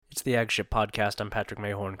It's the Ag Ship podcast. I'm Patrick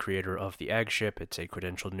Mayhorn, creator of the Ag Ship. It's a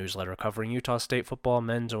credentialed newsletter covering Utah State football,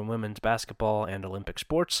 men's and women's basketball, and Olympic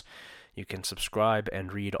sports. You can subscribe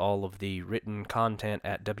and read all of the written content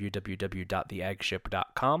at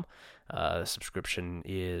www.theagship.com. Subscription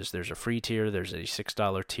there's a free tier, there's a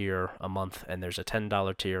 $6 tier a month, and there's a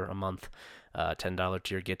 $10 tier a month. $10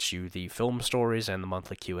 tier gets you the film stories and the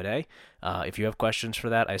monthly Q&A. If you have questions for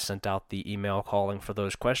that, I sent out the email calling for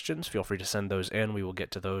those questions. Feel free to send those in. We will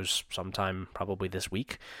get to those sometime probably this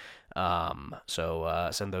week. So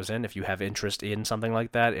send those in if you have interest in something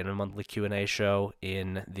like that, in a monthly Q&A show,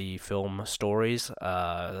 in the film stories.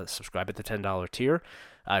 Subscribe at the $10 tier.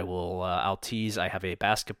 I'll tease. I have a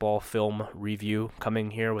basketball film review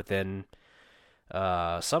coming here within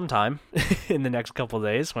sometime in the next couple of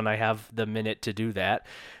days when I have the minute to do that.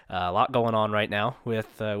 A lot going on right now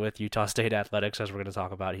with Utah State athletics, as we're going to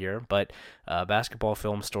talk about here, but basketball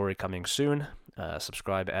film story coming soon.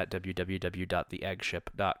 Subscribe at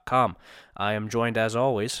www.theagship.com. I am joined, as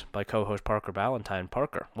always, by co-host Parker Ballantyne.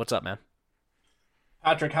 Parker, what's up, man?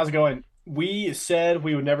 Patrick, how's it going? We said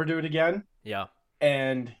we would never do it again, Yeah.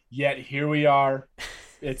 and yet here we are.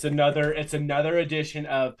 It's another edition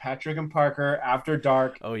of Patrick and Parker After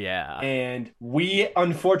Dark. Oh, yeah. And we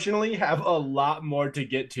unfortunately have a lot more to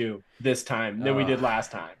get to this time than we did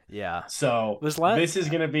last time. Yeah. So this is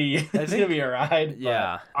gonna be a ride.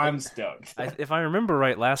 Yeah. I'm stoked. If I remember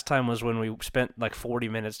right, last time was when we spent like 40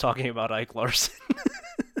 minutes talking about Ike Larson.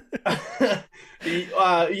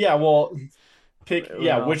 Yeah, well,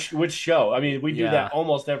 which show? I mean, we do that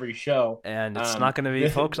almost every show. And it's not going to be,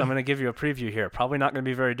 folks, I'm going to give you a preview here. Probably not going to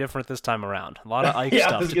be very different this time around. A lot of Ike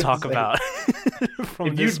stuff to talk about.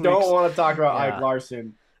 If you don't want to talk about Ike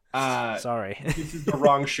Larson, sorry. This is the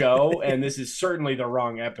wrong show, and this is certainly the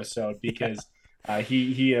wrong episode because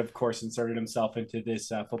he of course inserted himself into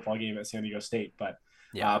this football game at San Diego State. But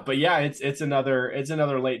it's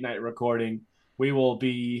another late night recording. We will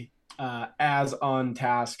be as on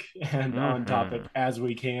task and on topic as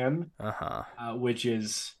we can, which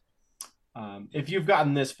is if you've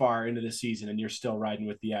gotten this far into the season and you're still riding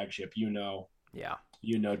with the Ag Ship, you know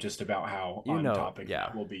just about how on topic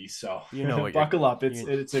that will be. So buckle up.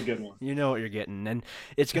 It's a good one. You know what you're getting, and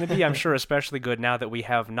it's going to be, I'm sure, especially good now that we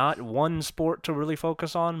have not one sport to really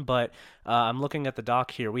focus on, but I'm looking at the doc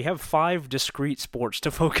here. We have 5 discrete sports to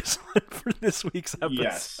focus on for this week's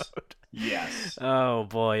episode. Yes. Oh,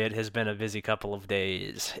 boy, it has been a busy couple of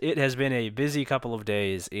days. It has been a busy couple of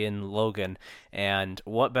days in Logan, and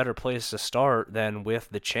what better place to start than with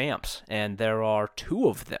the champs? And there are 2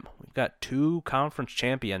 of them. We've got 2 conference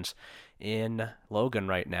champions in Logan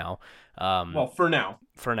right now. Well, for now.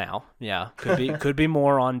 For now, yeah. Could be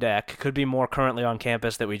more on deck. Could be more currently on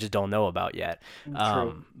campus that we just don't know about yet.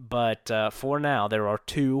 True. But for now, there are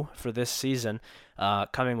 2 for this season,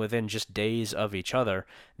 coming within just days of each other.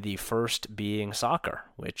 The first being soccer,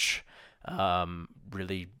 which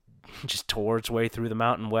really just tore its way through the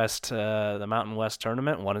Mountain West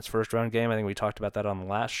tournament, won its first round game. I think we talked about that on the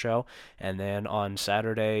last show. And then on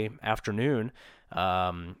Saturday afternoon,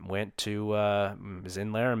 was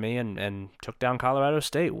in Laramie and took down Colorado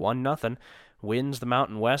State 1-0. Wins the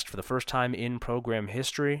Mountain West for the first time in program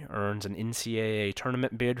history, earns an NCAA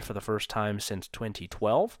tournament bid for the first time since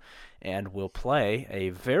 2012, and will play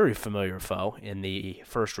a very familiar foe in the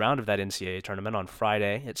first round of that NCAA tournament on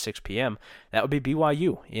Friday at 6 p.m. That would be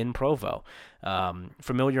BYU in Provo.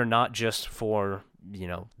 Familiar not just for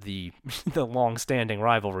the the long-standing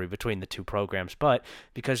rivalry between the 2 programs, but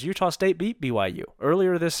because Utah State beat BYU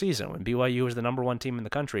earlier this season when BYU was the number 1 team in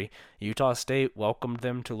the country. Utah State welcomed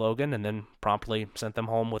them to Logan and then promptly sent them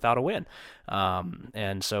home without a win.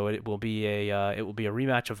 And so it will be a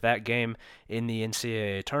rematch of that game in the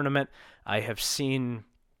NCAA tournament. I have seen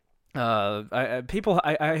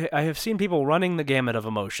I have seen people running the gamut of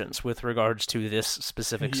emotions with regards to this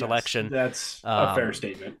specific selection. That's a fair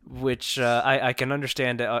statement. Which I can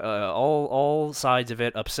understand. All sides of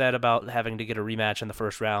it, upset about having to get a rematch in the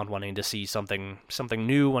first round, wanting to see something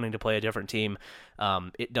new, wanting to play a different team.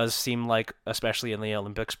 It does seem like, especially in the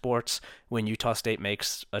Olympic sports, when Utah State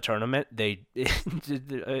makes a tournament, an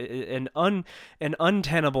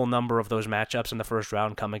untenable number of those matchups in the first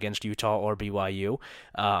round come against Utah or BYU.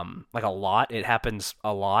 Like a lot. It happens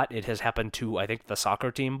a lot. It has happened to, I think, the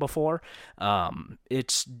soccer team before.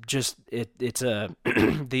 It's just it's a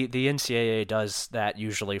the NCAA does that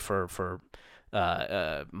usually for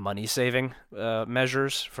money saving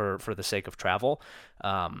measures for the sake of travel.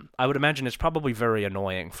 I would imagine it's probably very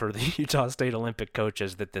annoying for the Utah State Olympic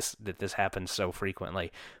coaches that this happens so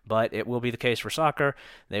frequently, but it will be the case for soccer.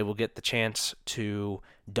 They will get the chance to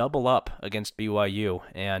double up against BYU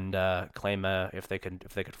and claim if they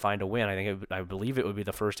could find a win. I believe it would be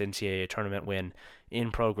the first NCAA tournament win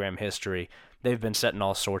in program history. They've been setting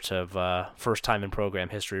all sorts of first time in program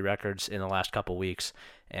history records in the last couple weeks,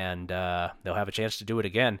 and they'll have a chance to do it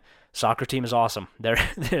again. Soccer team is awesome. They're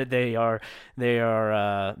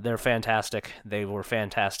fantastic. They were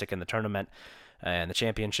fantastic in the tournament and the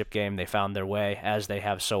championship game. They found their way, as they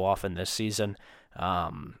have so often this season,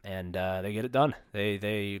 and they get it done.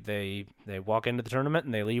 They walk into the tournament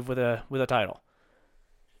and they leave with a title.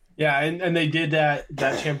 Yeah, and they did that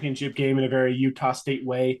championship game in a very Utah State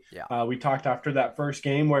way. Yeah. We talked after that first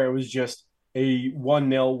game where it was just a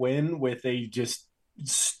 1-0 win with a just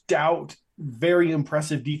stout, very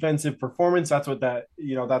impressive defensive performance. That's what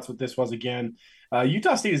this was again.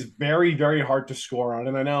 Utah State is very, very hard to score on.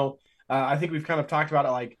 And I know, I think we've kind of talked about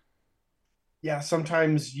it like, yeah,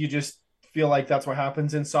 sometimes you just feel like that's what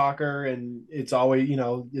happens in soccer, and it's always,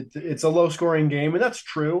 it's a low scoring game, and that's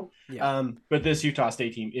true. Yeah. But this Utah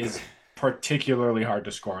State team is particularly hard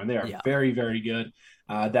to score on. They are very, very good.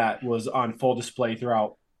 That was on full display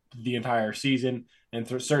throughout the entire season, and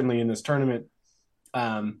certainly in this tournament.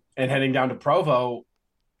 And heading down to Provo,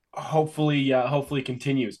 hopefully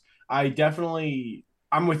continues.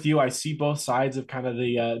 I'm with you. I see both sides of kind of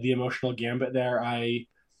the emotional gambit there. I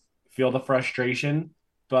feel the frustration,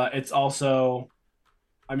 but it's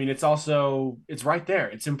right there.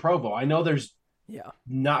 It's in Provo. I know there's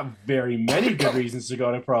not very many good reasons to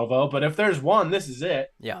go to Provo, but if there's one, this is it.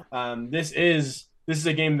 Yeah. This is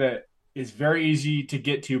a game that is very easy to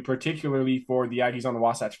get to, particularly for the Aggies on the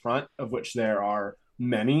Wasatch Front, of which there are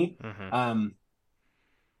many. Mm-hmm.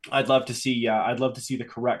 I'd love to see the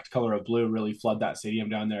correct color of blue really flood that stadium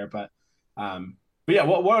down there. But yeah,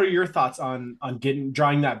 what are your thoughts on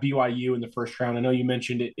drawing that BYU in the first round? I know you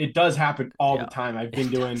mentioned it. It does happen all the time. I've been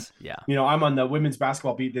doing, I'm on the women's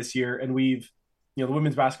basketball beat this year, and the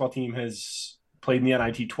women's basketball team has played in the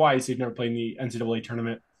NIT twice. They've never played in the NCAA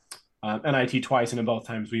tournament. NIT twice, and in both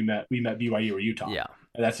times we met BYU or Utah. Yeah,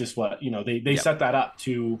 and that's just what they set that up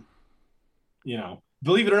to,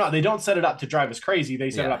 believe it or not, they don't set it up to drive us crazy. They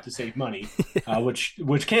set it up to save money,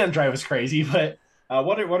 which can drive us crazy. But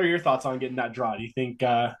what are your thoughts on getting that draw? Do you think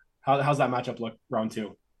how's that matchup look round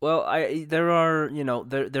two? Well,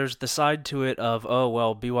 there's the side to it of, oh,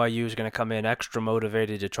 well, BYU is going to come in extra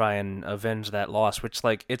motivated to try and avenge that loss, which,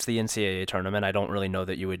 like, it's the NCAA tournament. I don't really know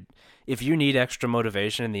that you would, if you need extra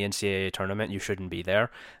motivation in the NCAA tournament, you shouldn't be there.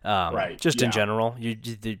 Right. Just in general,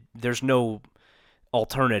 there's no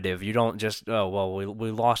alternative. You don't just, oh, well,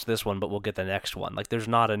 we lost this one, but we'll get the next one. Like, there's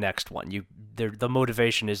not a next one. The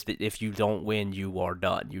motivation is that if you don't win, you are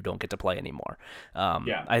done. You don't get to play anymore.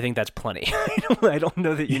 I think that's plenty. I don't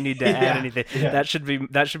know that you need to add anything. Yeah.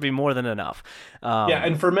 That should be more than enough.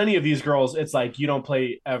 And for many of these girls, it's like you don't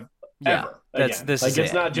play ever.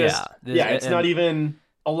 It's not just it's not even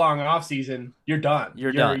a long off season. You're done.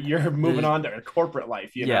 You're done. You're moving on to corporate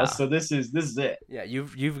life, know. So this is it. Yeah,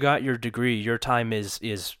 you've got your degree. Your time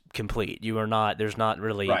is complete. You are not. There's not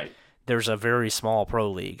really. Right. There's a very small pro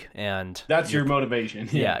league, and that's your motivation.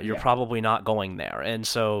 You're probably not going there, and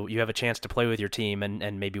so you have a chance to play with your team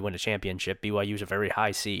and maybe win a championship. BYU's a very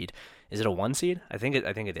high seed. Is it a 1 seed? I think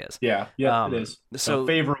it is. Yeah, it is. So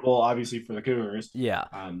favorable, obviously, for the Cougars. Yeah,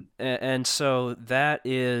 and so that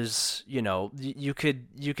is, you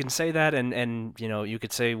can say that, and you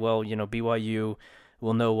could say, well, BYU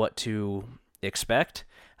will know what to expect.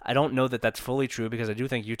 I don't know that that's fully true, because I do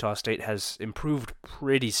think Utah State has improved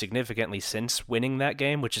pretty significantly since winning that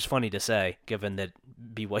game, which is funny to say, given that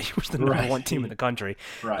BYU was the number one team in the country.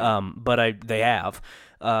 Right. But they have.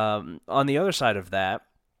 On the other side of that,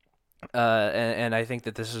 and I think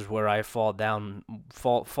that this is where I fall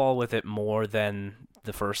with it more than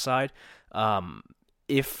the first side.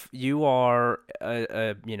 If you are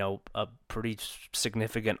a pretty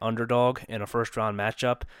significant underdog in a first round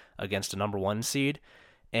matchup against a number 1 seed,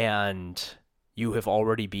 and you have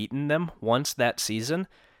already beaten them once that season,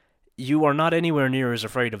 you are not anywhere near as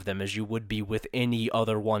afraid of them as you would be with any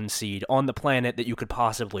other 1 seed on the planet that you could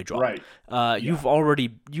possibly draw. Right. You already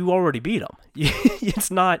beat them.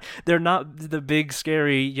 They're not the big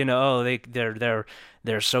scary,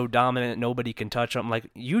 they're so dominant nobody can touch them. Like,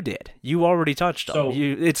 you did. You already touched them. So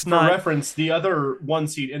for reference, the other 1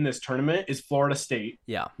 seed in this tournament is Florida State.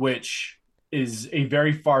 Yeah. Which is a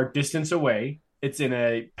very far distance away. It's in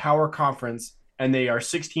a power conference, and they are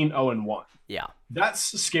 16-0-1. Yeah.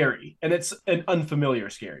 That's scary, and it's an unfamiliar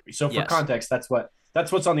scary. So for Yes. context, that's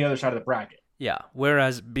what's on the other side of the bracket. Yeah.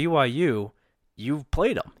 Whereas BYU, you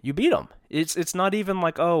played them, you beat them. It's not even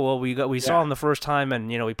like, oh well, we saw Yeah, them the first time and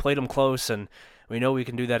we played them close and we know we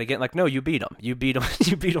can do that again. Like no, you beat them, you beat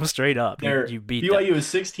them straight up. You they're you beat them. BYU is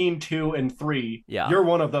 16-2-3. Yeah. You're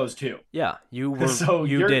one of those two. Yeah, So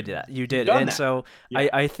you did that. You you've did. done And that. so Yeah,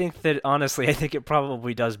 I think that honestly, I think it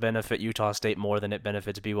probably does benefit Utah State more than it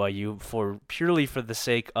benefits BYU for purely for the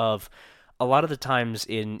sake of a lot of the times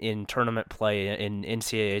in tournament play, in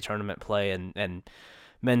NCAA tournament play and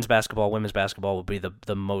men's basketball, women's basketball would be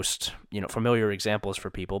the most, familiar examples for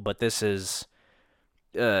people, but this is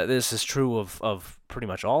true of pretty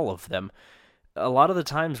much all of them. A lot of the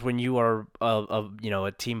times when you are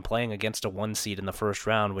a team playing against a one seed in the first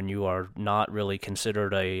round, when you are not really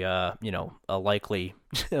considered a likely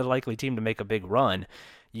a likely team to make a big run,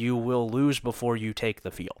 you will lose before you take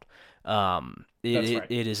the field. that's right.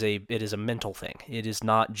 It is a mental thing. It is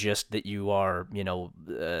not just that you are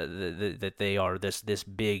that they are this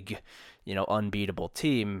big unbeatable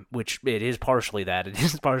team, which it is partially that. It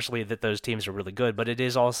is partially that those teams are really good, but it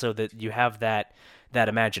is also that you have that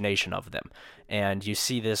imagination of them. And you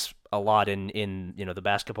see this a lot in the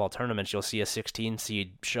basketball tournaments. You'll see a 16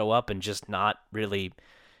 seed show up and just not really.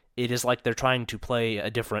 It is like they're trying to play a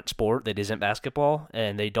different sport that isn't basketball,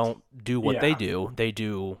 and they don't do what they Yeah, do. They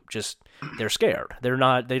do just they're scared. They're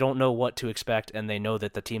not. They don't know what to expect, and they know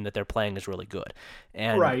that the team that they're playing is really good.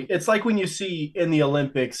 And right. It's like when you see in the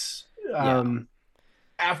Olympics, yeah,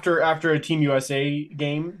 after a Team USA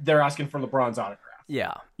game, they're asking for LeBron's autograph.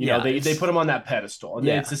 yeah, You know, yeah. they put him on that pedestal, and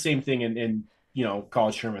Yeah, it's the same thing in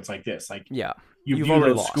college tournaments like this. Like yeah. you You've view already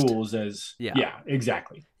those lost. schools as Yeah. yeah,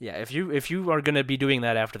 exactly. Yeah, if you are going to be doing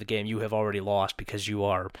that after the game, you have already lost because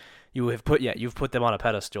you've put them on a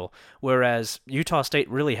pedestal. Whereas Utah State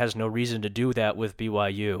really has no reason to do that with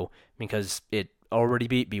BYU because it already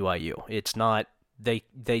beat BYU. It's not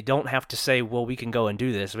they don't have to say, well, we can go and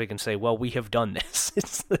do this. We can say, well, we have done this.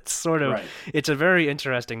 It's sort of Right. it's a very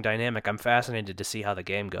interesting dynamic. I'm fascinated to see how the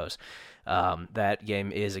game goes. That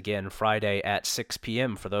game is again Friday at 6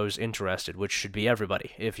 p.m. for those interested, which should be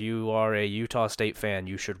everybody. If you are a Utah State fan,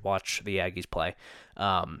 you should watch the Aggies play.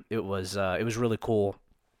 It was really cool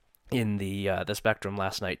in the Spectrum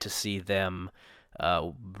last night to see them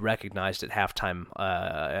recognized at halftime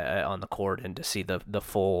on the court and to see the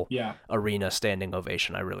full Yeah. arena standing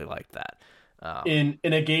ovation. I really liked that. In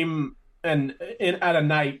a game and at a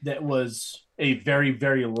night that was a very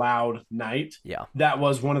very loud night. Yeah, That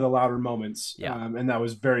was one of the louder moments, yeah, and that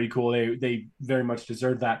was very cool. They very much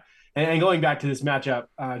deserved that. And going back to this matchup,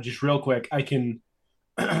 just real quick,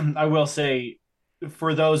 I will say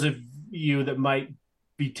for those of you that might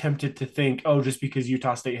be tempted to think, oh, just because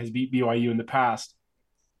Utah State has beat BYU in the past,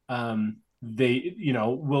 they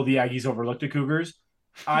will the Aggies overlook the Cougars?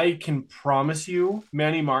 I can promise you,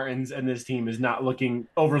 Manny Martins and this team is not looking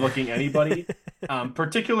overlooking anybody,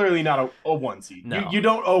 particularly not a one seed. You no, you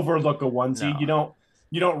don't overlook a one seed. no,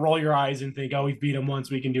 You don't roll your eyes and think, oh, we've beat them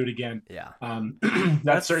once, we can do it again. yeah.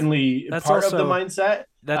 That's certainly That's part of the also mindset,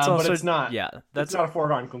 that's but also it's not. yeah. It's That's not a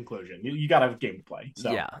foregone conclusion. You got to have game to play.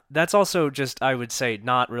 So Yeah, that's also just, I would say,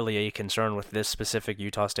 not really a concern with this specific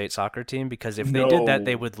Utah State soccer team because if they did that,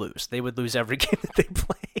 they no, would lose. They would lose every game that they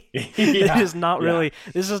play. It yeah, is not yeah, really.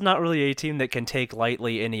 This is not really a team that can take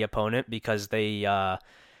lightly any opponent because they got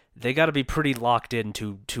to be pretty locked in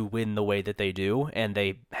to win the way that they do, and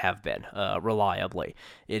they have been reliably.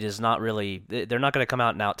 It is not really. They're not going to come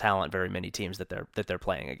out and out talent very many teams that they're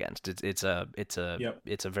playing against. yep,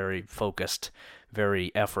 It's a very focused,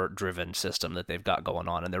 very effort driven system that they've got going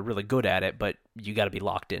on, and they're really good at it. But you got to be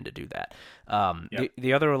locked in to do that. yep,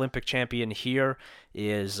 The other Olympic champion here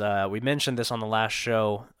is we mentioned this on the last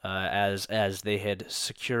show as they had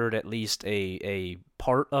secured at least a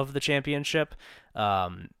part of the championship.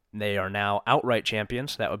 They are now outright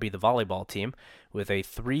champions. That would be the volleyball team with a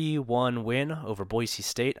 3-1 win over Boise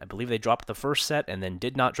State. I believe they dropped the first set and then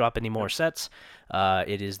did not drop any more sets.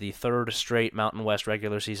 It is the third straight Mountain West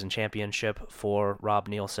regular season championship for Rob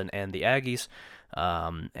Nielsen and the Aggies.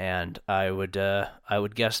 And I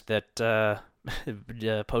would guess that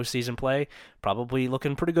postseason play probably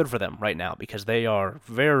looking pretty good for them right now because they are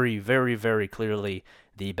very, very, very clearly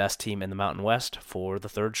the best team in the Mountain West for the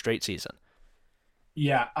third straight season.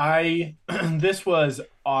 yeah. I this was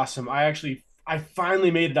awesome. I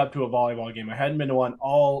finally made it up to a volleyball game. I hadn't been to one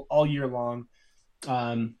all year long.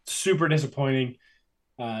 Super disappointing.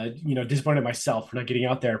 Disappointed myself for not getting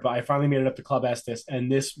out there, but I finally made it up to Club Estes,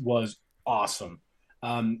 and this was awesome.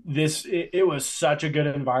 It was such a good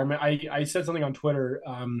environment. I said something on Twitter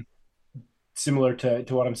similar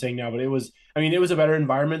to what I'm saying now, but it was, I mean, it was a better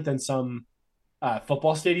environment than some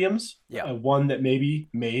football stadiums. Yeah. One that maybe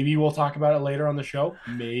we'll talk about it later on the show.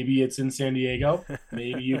 Maybe it's in San Diego.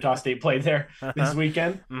 Maybe Utah State played there this Uh-huh.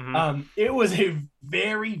 weekend. Mm-hmm. It was a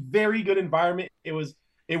very very good environment. It was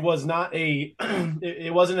not a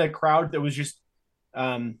it wasn't a crowd that was just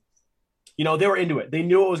um, they were into it. They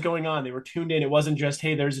knew what was going on. They were tuned in. It wasn't just,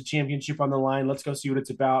 hey, there's a championship on the line. Let's go see what it's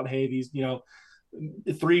about. Hey, these,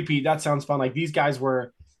 three-peat, that sounds fun. Like these guys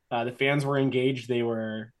were, the fans were engaged. They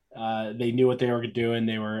knew what they were doing.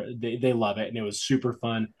 They love it. And it was super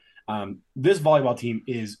fun. This volleyball team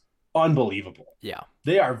is unbelievable. Yeah.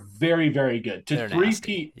 They are very, very good to They're three-peat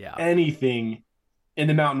nasty. Yeah. anything in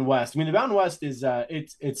the Mountain West. I mean, the Mountain West is,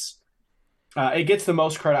 it gets the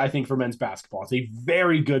most credit, I think, for men's basketball. It's a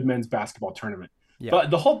very good men's basketball tournament. Yeah. But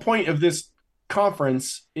the whole point of this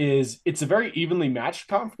conference is it's a very evenly matched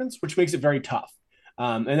conference, which makes it very tough.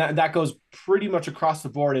 And that goes pretty much across the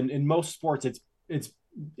board. And in most sports,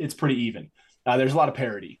 it's pretty even. There's a lot of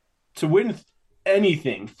parity. To win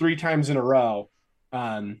anything three times in a row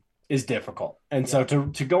is difficult. And so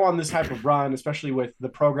to go on this type of run, especially with the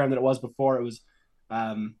program that it was before, it was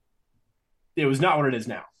not what it is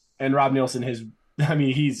now. And Rob Nielsen,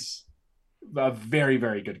 he's a very,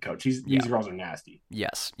 very good coach. These girls are nasty.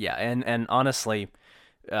 Yes, yeah, and honestly,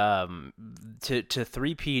 to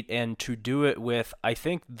three-peat and to do it with, I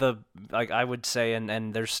think I would say,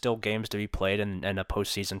 and there's still games to be played and a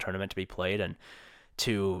postseason tournament to be played, and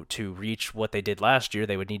to reach what they did last year,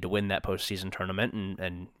 they would need to win that postseason tournament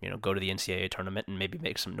and go to the NCAA tournament and maybe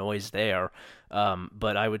make some noise there.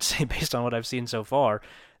 But I would say, based on what I've seen so far,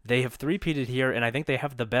 they have three-peated here, and I think they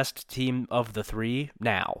have the best team of the three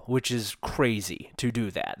now, which is crazy to do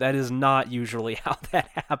that. That is not usually how that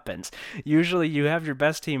happens. Usually you have your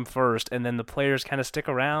best team first, and then the players kind of stick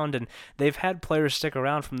around, and they've had players stick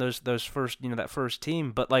around from those first, that first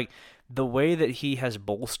team, but like the way that he has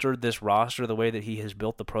bolstered this roster, the way that he has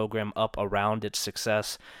built the program up around its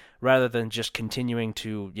success, rather than just continuing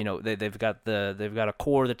to, they've got a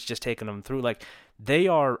core that's just taking them through. Like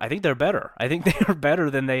I think they're better. I think they are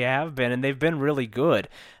better than they have been, and they've been really good.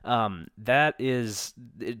 That is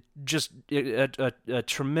just a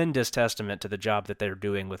tremendous testament to the job that they're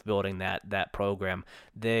doing with building that program.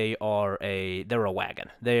 They're a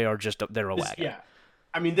wagon. They're a wagon. Yeah.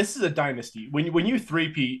 I mean, this is a dynasty. When you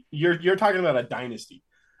three-peat, you're talking about a dynasty.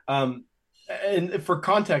 And for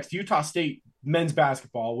context, Utah State men's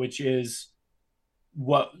basketball, which is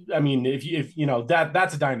if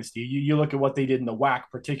that's a dynasty. You look at what they did in the WAC,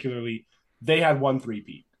 particularly, they had one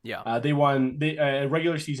three-peat. Yeah. They won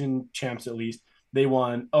regular season champs, at least. They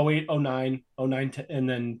won 08, 09, 09, and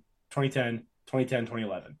then 2010,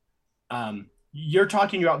 2011. You're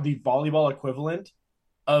talking about the volleyball equivalent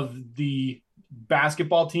of the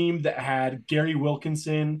basketball team that had Gary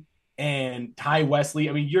Wilkinson and Ty Wesley.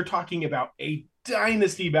 I mean, you're talking about a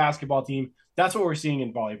dynasty basketball team. That's what we're seeing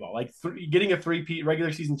in volleyball. Like getting a three-peat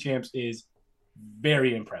regular season champs is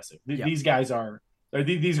very impressive. These guys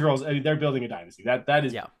these girls, they're building a dynasty. That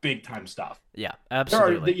is big time stuff. Yeah,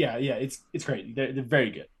 absolutely. It's great. They're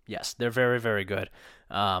very good. Yes, they're very, very good.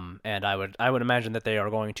 And I would imagine that they are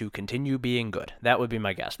going to continue being good. That would be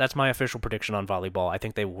my guess. That's my official prediction on volleyball. I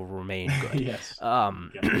think they will remain good. Yes. All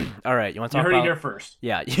right. You want to talk about? You heard it here first.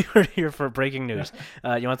 Yeah, you heard it here for breaking news.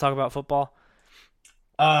 You want to talk about football?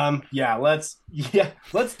 Let's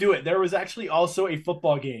do it. There was actually also a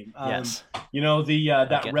football game. Yes.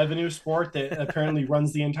 That revenue sport that apparently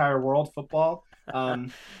runs the entire world, football.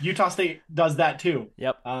 Utah State does that too.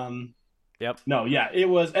 Yep. Yep. No, yeah, it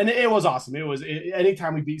was awesome.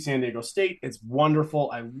 Anytime we beat San Diego State, it's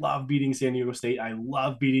wonderful. I love beating San Diego State. I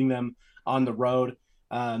love beating them on the road.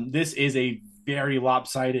 This is a very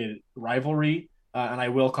lopsided rivalry. And I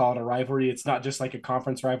will call it a rivalry. It's not just like a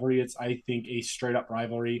conference rivalry. It's, I think, a straight up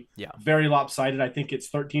rivalry. Yeah. Very lopsided. I think it's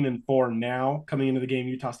 13-4 now. Coming into the game,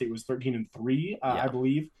 Utah State was 13-3, I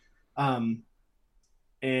believe. And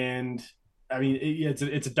I mean, it's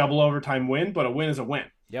a double overtime win, but a win is a win.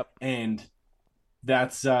 Yep. And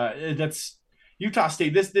that's Utah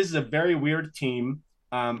State. This is a very weird team.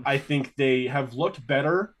 I think they have looked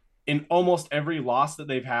better in almost every loss that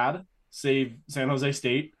they've had, save San Jose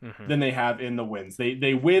State, than they have in the wins.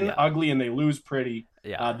 They win ugly and they lose pretty.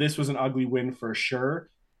 Yeah. This was an ugly win for sure,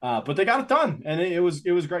 but they got it done, and it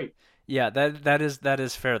was great. Yeah, that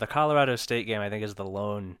is fair. The Colorado State game, I think, is the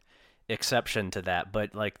lone exception to that.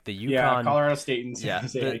 But like the UConn, Colorado State and San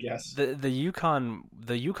Jose, I guess the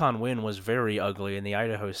UConn win was very ugly, and the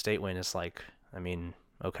Idaho State win is like, I mean,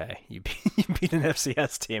 okay, you beat an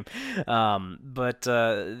FCS team, but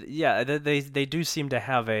they do seem to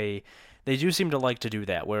have they do seem to like to do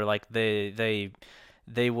that, where like they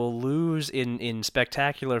will lose in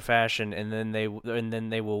spectacular fashion, and then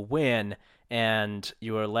they will win, and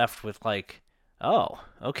you are left with like, oh,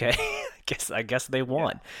 okay, I guess they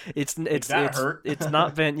won. That hurt. It's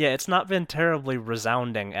not been it's not been terribly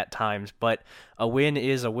resounding at times, but a win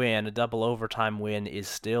is a win. A double overtime win is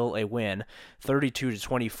still a win.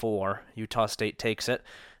 32-24, Utah State takes it.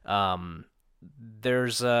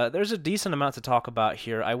 There's a decent amount to talk about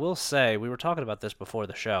here. I will say, we were talking about this before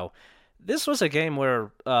the show. This was a game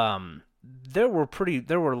where there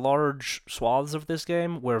were large swaths of this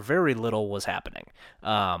game where very little was happening,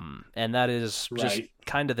 and that is just Right.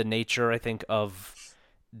 kind of the nature, I think, of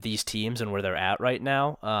these teams and where they're at right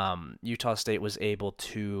now. Utah State was able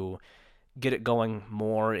to get it going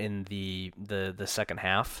more in the second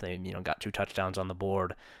half. They got 2 touchdowns on the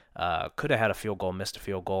board. Could have had a field goal, missed a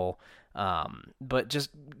field goal. But just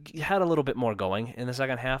had a little bit more going in the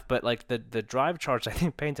second half. But like the drive charts, I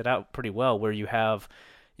think, painted out pretty well, where you have,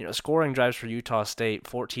 scoring drives for Utah State: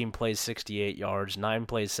 14 plays, 68 yards, 9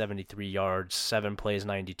 plays, 73 yards, 7 plays,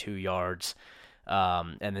 92 yards,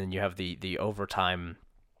 and then you have the overtime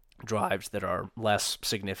drives that are less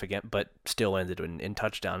significant but still ended in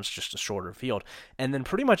touchdowns, just a shorter field. And then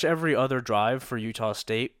pretty much every other drive for Utah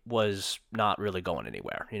State was not really going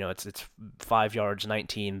anywhere. It's 5 yards,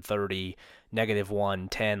 19, 30, -1,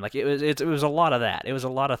 10. Like it was a lot of that. It was a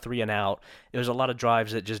lot of 3 and out. It was a lot of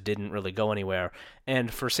drives that just didn't really go anywhere.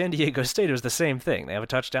 And for San Diego State, it was the same thing. They have a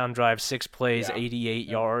touchdown drive, 6 plays, 88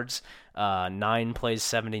 yards, 9 plays,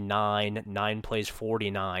 79, 9 plays,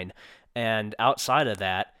 49. And outside of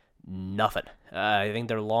that, nothing. I think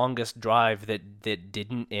their longest drive that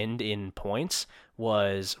didn't end in points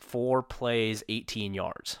was 4 plays, 18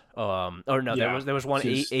 yards. Or no, there was one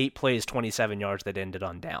eight plays, 27 yards that ended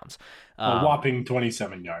on downs. A whopping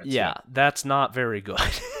 27 yards. Yeah, that's not very good.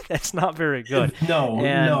 That's not very good.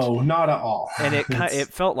 No, not at all. And it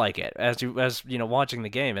felt like it as watching the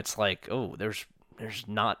game. It's like, oh, there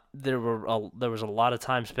was a lot of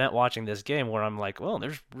time spent watching this game where I'm like, well,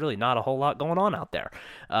 there's really not a whole lot going on out there.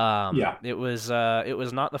 It was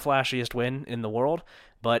not the flashiest win in the world,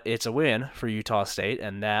 but it's a win for Utah State,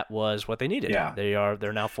 and that was what they needed. Yeah.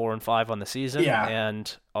 They're now 4-5 on the season,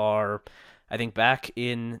 and are, I think, back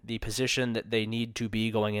in the position that they need to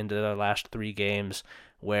be going into their last 3 games,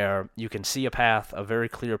 where you can see a very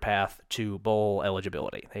clear path to bowl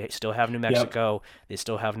eligibility. They still have New Mexico. Yep. They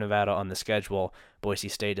still have Nevada on the schedule. Boise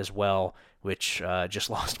State as well, which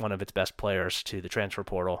just lost one of its best players to the transfer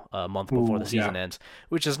portal a month before the season ends,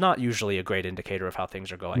 which is not usually a great indicator of how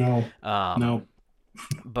things are going. No.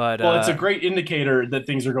 But it's a great indicator that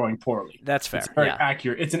things are going poorly. That's fair. It's very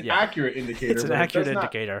accurate. It's an accurate indicator. It's an accurate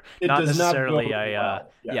indicator, not necessarily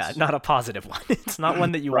not a positive one. It's not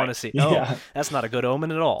one that you want to see. Oh, that's not a good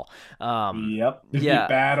omen at all.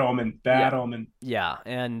 Bad omen. Bad omen. Yeah,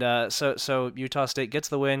 and so Utah State gets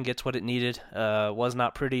the win, gets what it needed. Was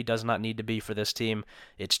not pretty, does not need to be for this team.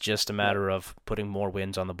 It's just a matter of putting more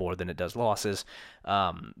wins on the board than it does losses.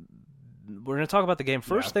 We're going to talk about the game.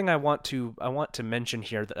 First thing I want to mention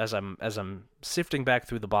here, that as I'm sifting back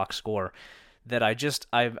through the box score, that I'm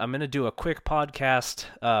going to do a quick podcast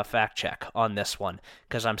fact check on this one,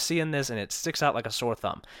 because I'm seeing this and it sticks out like a sore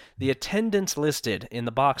thumb. The attendance listed in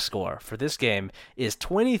the box score for this game is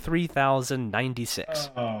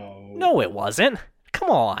 23,096. Oh. No, it wasn't. Come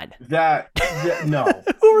on. No.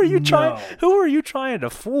 Who are you trying to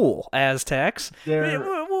fool, Aztecs?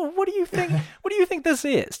 What do you think? What do you think this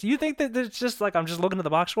is? Do you think that it's just like, I'm just looking at the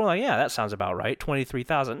box score like, yeah, that sounds about right,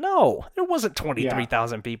 23,000? No, there wasn't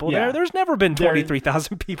 23,000 people there. There's never been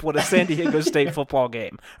 23,000 people at a San Diego State football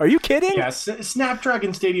game. Are you kidding? Yeah,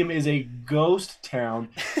 Snapdragon Stadium is a ghost town.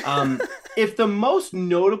 If the most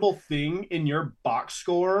notable thing in your box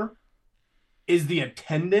score is the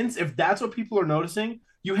attendance, if that's what people are noticing,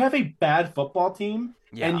 you have a bad football team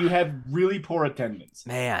and you have really poor attendance.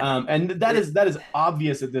 Man. And that is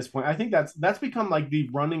obvious at this point. I think that's become like the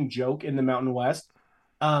running joke in the Mountain West.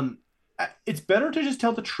 It's better to just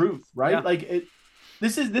tell the truth, right? Yeah. Like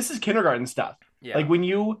this is kindergarten stuff. Yeah. Like when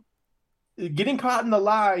you getting caught in the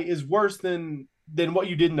lie is worse than what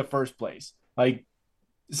you did in the first place. Like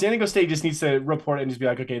San Diego State just needs to report it and just be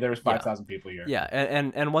like, okay, there's 5,000 people here. Yeah,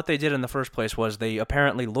 and what they did in the first place was they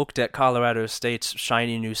apparently looked at Colorado State's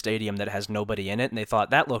shiny new stadium that has nobody in it, and they thought,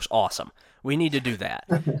 that looks awesome. We need to do that.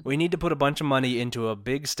 We need to put a bunch of money into a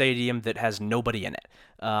big stadium that has nobody in it.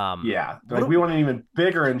 We want an even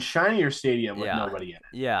bigger and shinier stadium with nobody in it.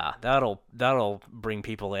 Yeah, that'll bring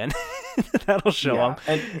people in. That'll show them.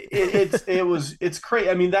 And it's crazy.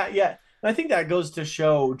 I mean, I think that goes to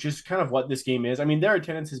show just kind of what this game is. I mean, their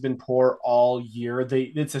attendance has been poor all year.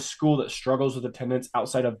 It's a school that struggles with attendance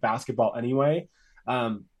outside of basketball anyway.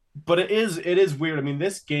 But it is weird. I mean,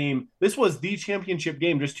 this was the championship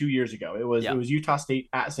game just 2 years ago. It Yeah, was Utah State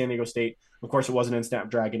at San Diego State. Of course, it wasn't in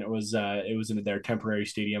Snapdragon. It was in their temporary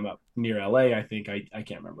stadium up near LA. I think I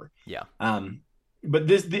can't remember. yeah,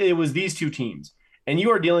 But it was these two teams, and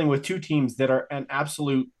you are dealing with two teams that are an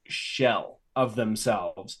absolute shell of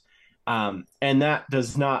themselves. And that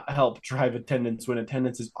does not help drive attendance when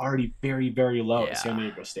attendance is already very, very low at San yeah,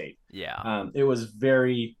 Diego State. yeah, It was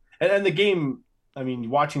very, and the game. I mean,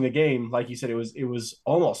 watching the game, like you said, it was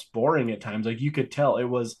almost boring at times. Like you could tell it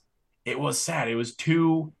was sad. It was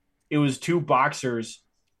two boxers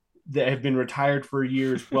that have been retired for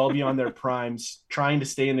years, well beyond their primes, trying to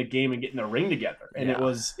stay in the game and get in the ring together. And it yeah,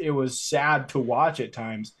 was it was sad to watch at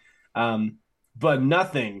times. But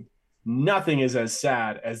nothing is as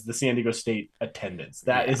sad as the San Diego State attendance.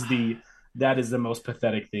 That yeah. is the most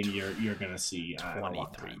pathetic thing you're gonna see in a long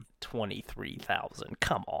 23 time. 23,000.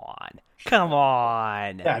 Come on. Come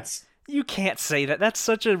on. That's You can't say that. That's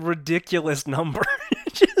such a ridiculous number.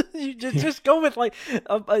 just go with like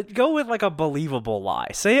a believable lie.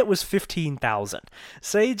 Say it was 15,000.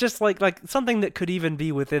 Say just like something that could even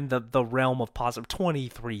be within the realm of possible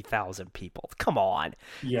 23,000 people. Come on.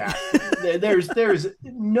 yeah. There's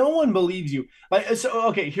no one believes you. Like so.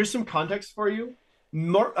 Okay, here's some context for you.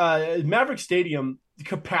 Maverick Stadium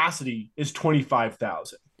capacity is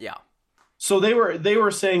 25,000. Yeah. So they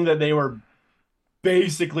were saying that they were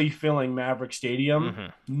basically filling Maverick Stadium.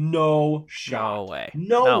 Mhm. No shot. No way.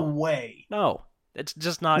 No No. way. No. It's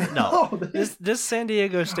just not no. No. This San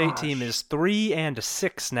Diego State team Gosh. is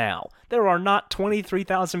 3-6 now. There are not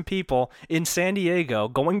 23,000 people in San Diego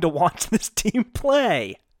going to watch this team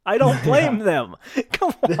play. I don't blame Yeah. them.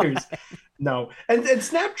 Come on. There's no. And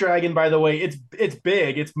Snapdragon, by the way, it's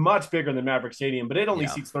big. It's much bigger than Maverick Stadium, but it only Yeah.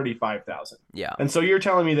 seats 35,000. Yeah. And so you're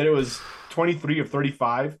telling me that it was 23 of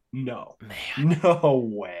 35? No. Man, No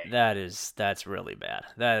way. that's really bad.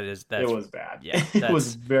 That's It was bad. yeah, It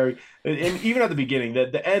was that's very, and even at the beginning,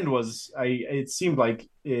 the end was, it seemed like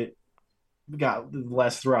it got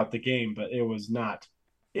less throughout the game, but it was not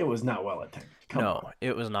well attended. Come on. no,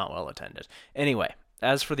 it was not well attended. Anyway,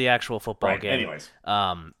 as for the actual football Right. game, Anyways.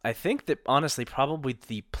 I think that honestly, probably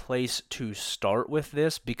the place to start with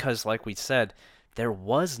this, because like we said, there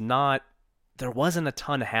wasn't a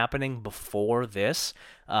ton happening before this.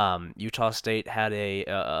 Utah State had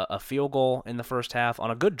a field goal in the first half on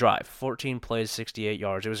a good drive, 14 plays, 68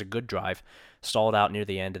 yards. It was a good drive, stalled out near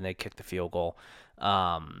the end, and they kicked the field goal.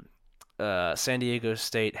 San Diego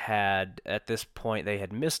State had, at this point, they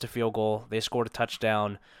had missed a field goal. They scored a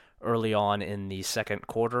touchdown early on in the second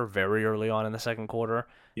quarter, very early on in the second quarter.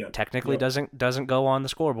 Yep. Technically Yep. doesn't go on the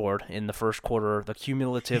scoreboard in the first quarter, the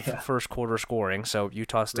cumulative Yeah. first quarter scoring. So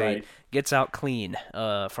Utah State Right. gets out clean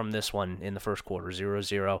from this one in the first quarter,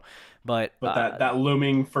 0-0. But But that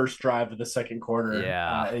looming first drive of the second quarter,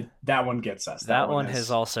 yeah. that one gets us. that one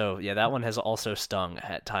has also stung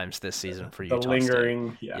at times this season for the Utah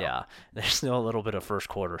lingering. State. Yeah. Yeah, there's still a little bit of first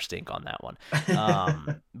quarter stink on that one.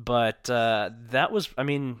 But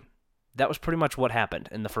that was pretty much what happened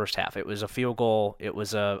in the first half. It was a field goal. It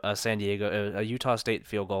was a Utah State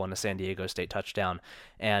field goal and a San Diego State touchdown.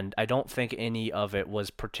 And I don't think any of it was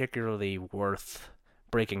particularly worth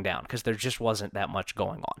breaking down because there just wasn't that much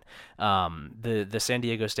going on. The San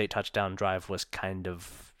Diego State touchdown drive was kind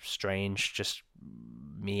of strange, just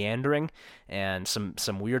meandering, and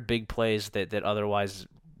some weird big plays that otherwise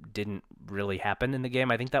didn't really happen in the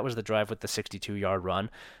game. I think that was the drive with the 62-yard run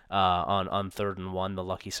on 3rd and 1, the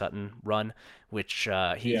Lucky Sutton run, which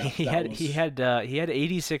he had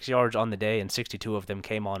 86 yards on the day, and 62 of them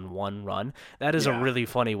came on one run. That is a really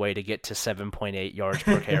funny way to get to 7.8 yards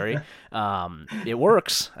per carry. It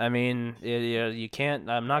works. I mean, you can't.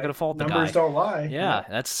 I'm not going to fault the guy. Numbers don't lie. Yeah,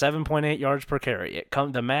 that's 7.8 yards per carry.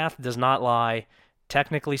 The math does not lie.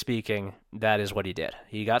 Technically speaking, that is what he did.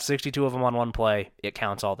 He got 62 of them on one play. It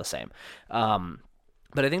counts all the same.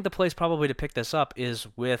 But I think the place probably to pick this up is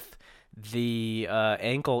with the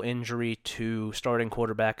ankle injury to starting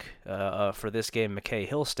quarterback for this game, McKay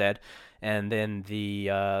Hillstead, and then the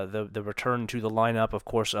return to the lineup, of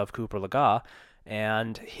course, of Cooper Lega,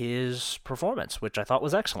 and his performance, which I thought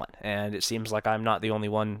was excellent. And it seems like I'm not the only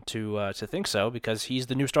one to think so, because he's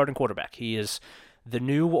the new starting quarterback. He is the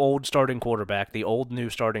new old starting quarterback, the old new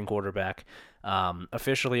starting quarterback,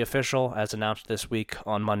 officially official, as announced this week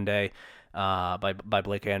on Monday by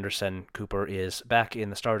Blake Anderson. Cooper is back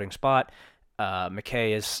in the starting spot.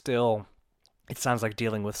 McKay is still It sounds like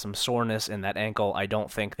dealing with some soreness in that ankle. I don't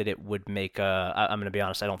think that it would make I'm going to be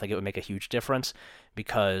honest, I don't think it would make a huge difference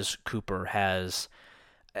because Cooper has,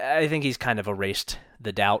 I think he's kind of erased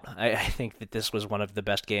the doubt. I think that this was one of the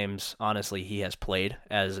best games, honestly, he has played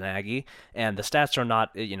as an Aggie. And the stats are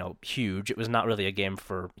not, huge. It was not really a game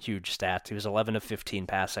for huge stats. He was 11 of 15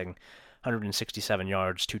 passing, 167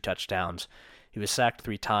 yards, 2 touchdowns. He was sacked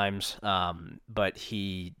 3 times, but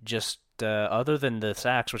he just, other than the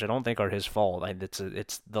sacks, which I don't think are his fault,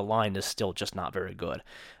 it's the line is still just not very good.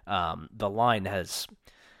 The line has,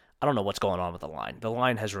 I don't know what's going on with the line. The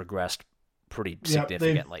line has regressed pretty Yeah,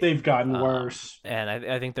 significantly. they've gotten worse. And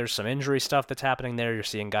I think there's some injury stuff that's happening there. You're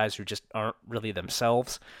seeing guys who just aren't really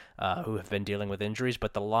themselves, who have been dealing with injuries,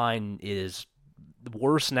 but the line is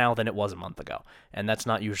worse now than it was a month ago. And that's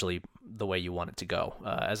not usually the way you want it to go.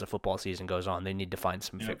 As the football season goes on, they need to find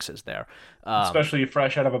some fixes there. Especially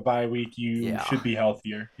fresh out of a bye week, you should be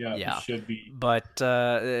healthier. Yeah, Yeah. you should be. But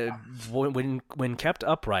when kept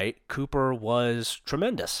upright, Cooper was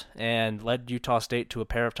tremendous and led Utah State to a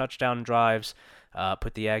pair of touchdown drives,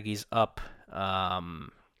 put the Aggies up.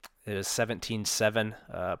 It was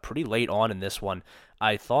 17-7, pretty late on in this one.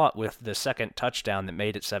 I thought with the second touchdown that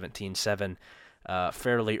made it 17-7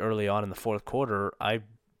 fairly early on in the fourth quarter, I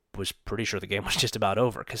was pretty sure the game was just about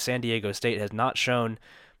over because San Diego State has not shown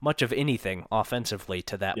much of anything offensively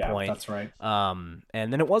to that point. Yeah, that's right.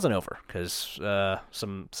 And then it wasn't over because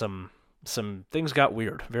some things got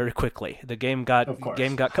weird very quickly. The game got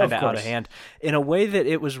kind of out of hand in a way that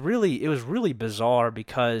it was really bizarre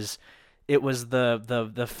because it was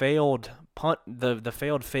the failed punt, the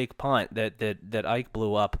failed fake punt that Ike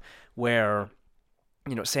blew up, where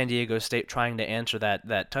San Diego State trying to answer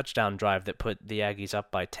that touchdown drive that put the Aggies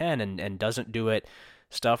up by 10 and doesn't do it,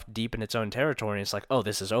 stuffed deep in its own territory, and it's like, oh,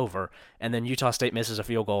 this is over. And then Utah State misses a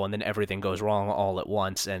field goal, and then everything goes wrong all at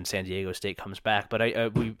once, and San Diego State comes back. But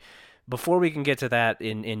before we can get to that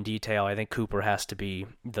in detail, I think Cooper has to be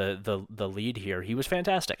the lead here. He was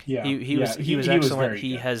fantastic. Yeah, he was excellent.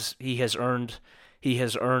 He has earned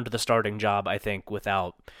the starting job, I think,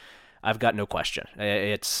 without. I've got no question.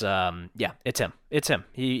 It's it's him. It's him.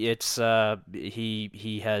 He has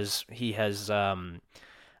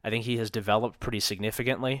I think he has developed pretty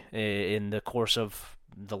significantly in the course of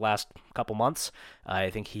the last couple months. I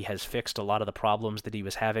think he has fixed a lot of the problems that he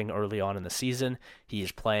was having early on in the season. He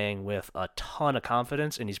is playing with a ton of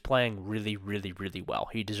confidence, and he's playing really, really, really well.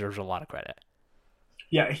 He deserves a lot of credit.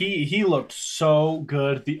 Yeah, he looked so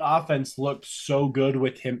good. The offense looked so good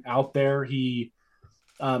with him out there.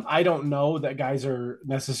 I don't know that guys are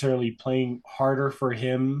necessarily playing harder for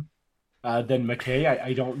him than McKay.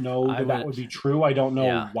 I don't know that would be true. I don't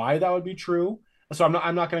know why that would be true. So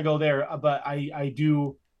I'm not going to go there. But I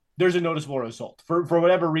do. There's a noticeable result for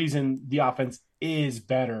whatever reason. The offense is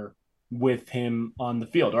better with him on the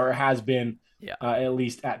field, or has been at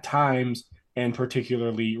least at times, and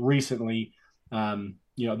particularly recently.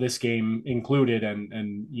 This game included,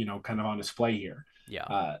 and kind of on display here.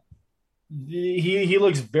 Yeah. He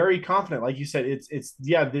looks very confident, like you said.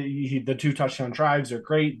 The 2 touchdown drives are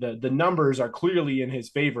great. The numbers are clearly in his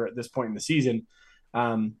favor at this point in the season.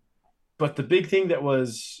 But the big thing that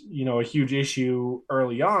was a huge issue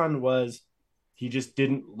early on was he just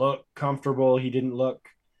didn't look comfortable. He didn't look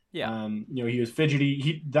he was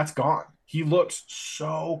fidgety. That's gone. He looks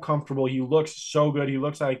so comfortable. He looks so good. He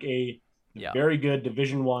looks like a very good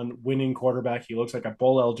Division I winning quarterback. He looks like a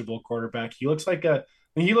bowl eligible quarterback. He looked like a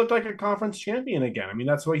conference champion again. I mean,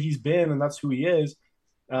 that's what he's been, and that's who he is.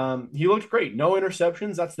 He looked great. No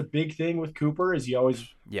interceptions. That's the big thing with Cooper, is he always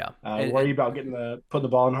worry about putting the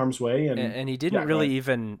ball in harm's way. And he didn't really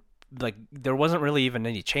even there wasn't really even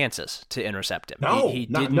any chances to intercept him. He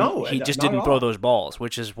just didn't throw those balls,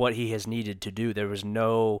 which is what he has needed to do. There was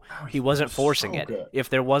he wasn't forcing it. Good. If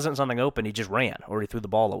there wasn't something open, he just ran or he threw the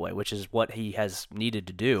ball away, which is what he has needed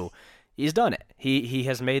to do. He's done it. He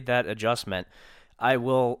has made that adjustment.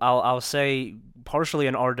 I'll say, partially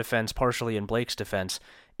in our defense, partially in Blake's defense,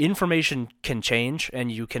 information can change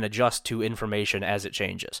and you can adjust to information as it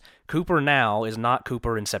changes. Cooper now is not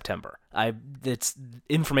Cooper in September. It's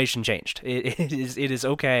information changed. It is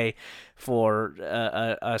okay for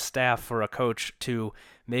a staff, for a coach to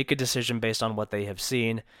make a decision based on what they have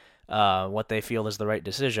seen, what they feel is the right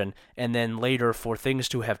decision, and then later for things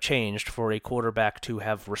to have changed, for a quarterback to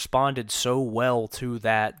have responded so well to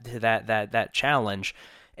that challenge,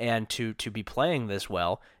 and to be playing this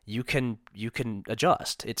well, you can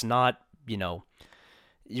adjust. It's not,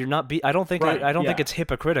 you're not be I don't think Right. I don't think Yeah. it's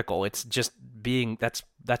hypocritical. It's just being that's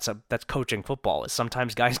coaching football. Is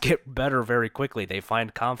sometimes guys get better very quickly. They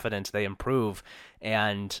find confidence, they improve,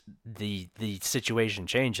 and the situation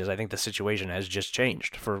changes. I think the situation has just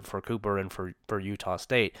changed for Cooper and for Utah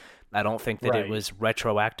State. I don't think that it Right. was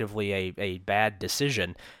retroactively a bad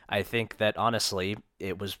decision. I think that honestly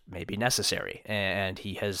it was maybe necessary, and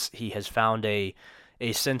he has found a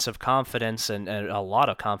sense of confidence and a lot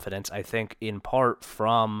of confidence, I think, in part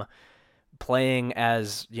from playing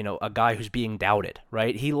as, a guy who's being doubted,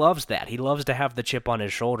 right? He loves that. He loves to have the chip on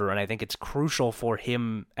his shoulder, and I think it's crucial for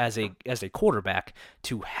him as a quarterback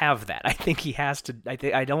to have that. I think he has to.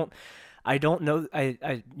 I don't know.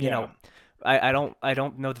 Yeah. I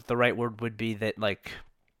don't know that the right word would be that, like,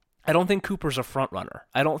 I don't think Cooper's a front runner.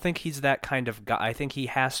 I don't think he's that kind of guy. I think he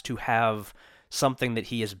has to have something that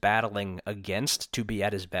he is battling against to be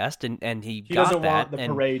at his best, and he He got doesn't that. want the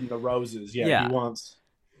And parade and the roses. Yeah. yeah,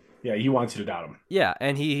 He wants you to doubt him. yeah,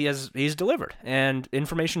 and he's delivered, and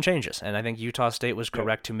information changes, and I think Utah State was Yep.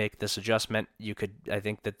 correct to make this adjustment. I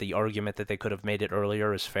think that the argument that they could have made it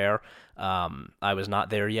earlier is fair. I was not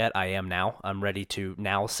there yet. I am now. I'm ready to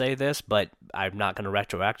now say this, but I'm not going to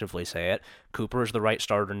retroactively say it. Cooper is the right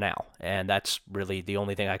starter now, and that's really the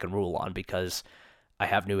only thing I can rule on because I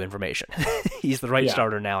have new information. He's the right Yeah.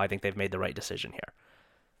 starter now. I think they've made the right decision here.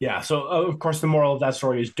 Yeah. So of course the moral of that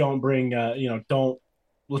story is don't bring don't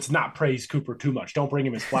let's not praise Cooper too much. Don't bring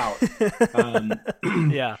him his flowers. Um,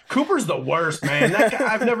 Yeah. Cooper's the worst, man. That guy, I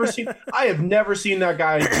have never seen that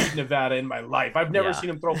guy beat Nevada in my life. I've never Yeah. seen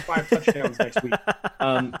him throw 5 touchdowns next week.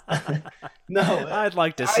 Um, no, I'd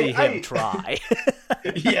like to see him try.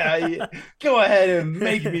 yeah, go ahead and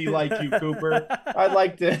make me like you, Cooper. I'd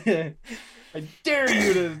like to. I dare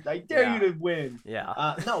Yeah. you to win.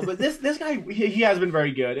 Yeah. No, but this guy, he has been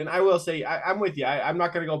very good, and I will say I'm with you. I'm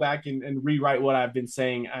not going to go back and rewrite what I've been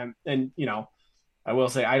saying. And I will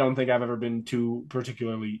say I don't think I've ever been too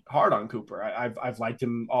particularly hard on Cooper. I've liked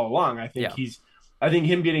him all along. Yeah. I think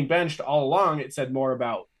him getting benched all along, it said more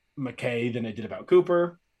about McKay than it did about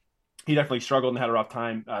Cooper. He definitely struggled and had a rough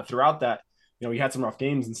time throughout that. He had some rough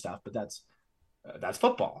games and stuff, but that's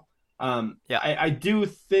football. Yeah. I do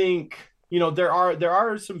think there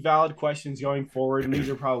are some valid questions going forward, and these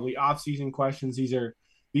are probably off-season questions. These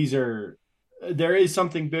are there is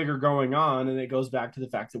something bigger going on, and it goes back to the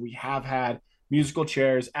fact that we have had musical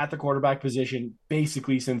chairs at the quarterback position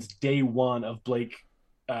basically since day one of Blake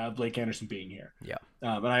Anderson being here. Yeah.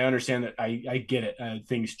 And I understand that. I get it.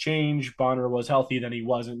 Things change. Bonner was healthy, then he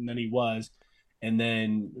wasn't, and then he was, and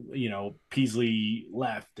then Peasley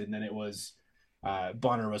left, and then it was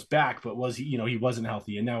Bonner was back, but he wasn't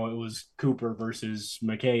healthy, and now it was Cooper versus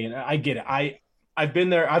McKay, and I get it. I've been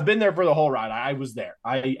there. I've been there for the whole ride. I was there.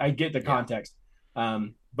 I get the context,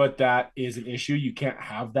 but that is an issue. You can't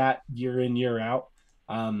have that year in year out.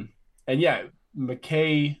 And yeah,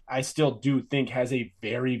 McKay, I still do think has a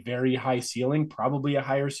very very high ceiling, probably a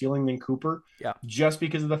higher ceiling than Cooper. Yeah. Just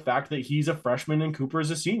because of the fact that he's a freshman and Cooper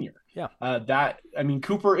is a senior. Yeah.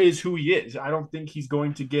 Cooper is who he is. I don't think he's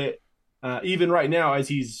going to get. Even right now, as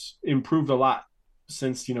he's improved a lot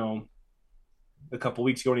since a couple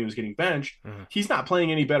weeks ago when he was getting benched, he's not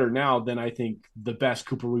playing any better now than I think the best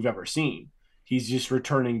Cooper we've ever seen. He's just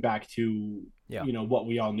returning back to what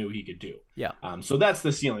we all knew he could do. Yeah. So that's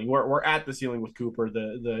the ceiling. We're at the ceiling with Cooper.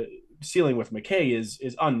 The ceiling with McKay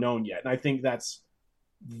is unknown yet, and I think that's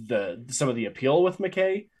some of the appeal with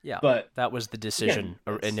McKay. Yeah. But that was the decision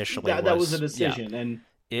initially. That was a decision, yeah.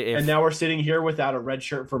 And now we're sitting here without a red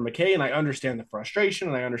shirt for McKay, and I understand the frustration,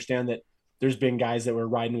 and I understand that there's been guys that were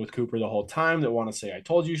riding with Cooper the whole time that want to say, I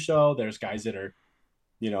told you so. There's guys that are,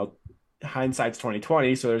 hindsight's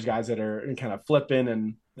 2020. So there's guys that are kind of flipping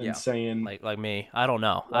and saying like me, I don't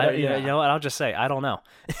know. You know what? I'll just say, I don't know.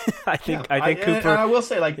 I think Cooper. And I will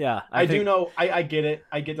say, I do know, I get it.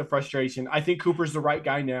 I get the frustration. I think Cooper's the right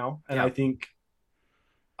guy now. And I think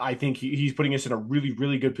he's putting us in a really,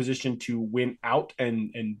 really good position to win out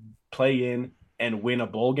and play in and win a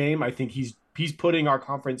bowl game. I think he's putting our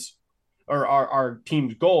conference or our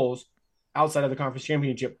team's goals outside of the conference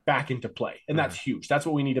championship back into play. And that's huge. That's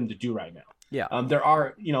what we need him to do right now. Yeah. There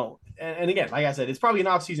are, and again, like I said, it's probably an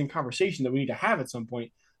off-season conversation that we need to have at some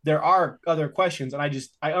point. There are other questions, and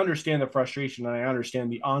I understand the frustration, and I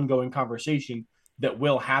understand the ongoing conversation that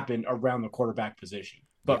will happen around the quarterback position.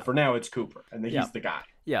 But for now, it's Cooper, and he's the guy.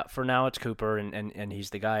 Yeah, for now it's Cooper, and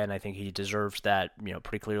he's the guy, and I think he deserves that.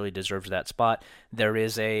 Pretty clearly deserves that spot. There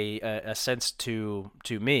is a sense to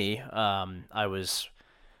me.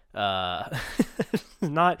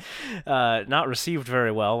 not received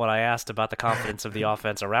very well when I asked about the confidence of the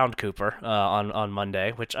offense around Cooper on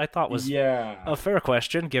Monday, which I thought was a fair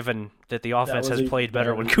question, given that the offense has played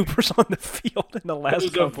better when Cooper's on the field in the last couple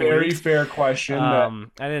weeks. It was a very fair question. I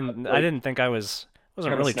didn't think I wasn't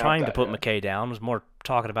really trying to put McKay down. I was more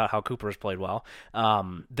talking about how Cooper has played well.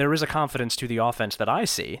 There is a confidence to the offense that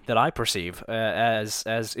I perceive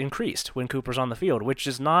as increased when Cooper's on the field, which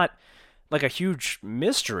is not like a huge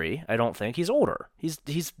mystery. I don't think. He's older. He's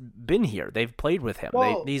been here. They've played with him.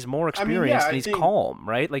 He's more experienced. And he's calm,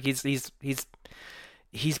 right? Like he's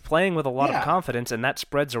playing with a lot of confidence, and that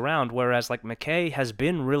spreads around. Whereas like McKay has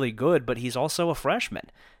been really good, but he's also a freshman.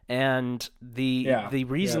 And the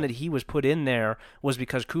reason that he was put in there was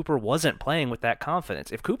because Cooper wasn't playing with that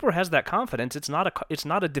confidence. If Cooper has that confidence, it's not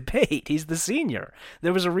a debate. He's the senior.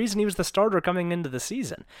 There was a reason he was the starter coming into the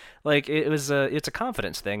season. Like it's a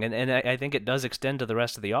confidence thing, and I think it does extend to the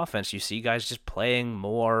rest of the offense. You see guys just playing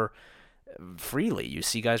more freely. You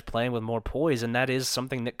see guys playing with more poise, and that is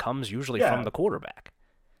something that comes usually from the quarterback.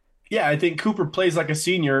 Yeah, I think Cooper plays like a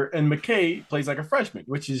senior, and McKay plays like a freshman,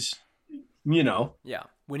 which is, yeah.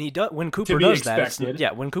 When Cooper does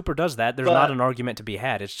that, there's not an argument to be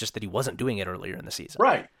had. It's just that he wasn't doing it earlier in the season.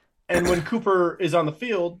 Right. And when Cooper is on the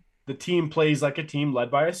field, the team plays like a team led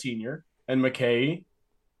by a senior, and McKay,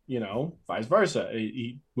 vice versa.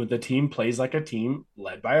 When the team plays like a team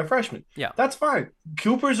led by a freshman. Yeah. That's fine.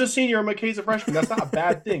 Cooper's a senior and McKay's a freshman. That's not a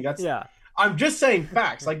bad thing. That's I'm just saying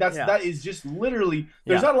facts. Like that is just literally.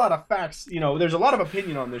 There's not a lot of facts. There's a lot of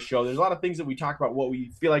opinion on this show. There's a lot of things that we talk about, what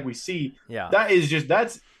we feel like we see. Yeah.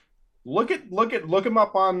 That's look him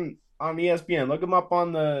up on ESPN. Look him up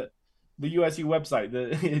on the USC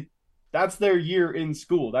website. That's their year in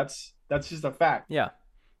school. That's just a fact. Yeah.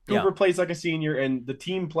 Cooper plays like a senior, and the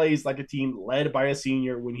team plays like a team led by a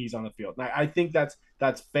senior when he's on the field. And I think that's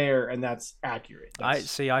fair and that's accurate. I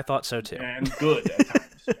thought so too. And good at times.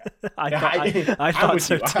 I thought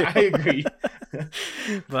so too. I agree.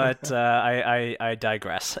 But I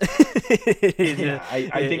digress. I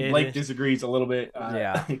think Blake disagrees a little bit.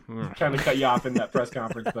 Trying to cut you off in that press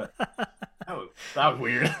conference, but that was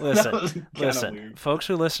weird. Listen, weird. Folks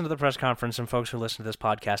who listen to the press conference and folks who listen to this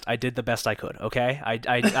podcast, I did the best I could, okay?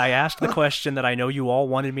 I asked the question that I know you all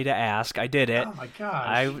wanted me to ask. I did it. Oh my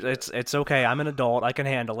gosh. It's okay. I'm an adult. I can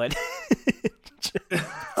handle it.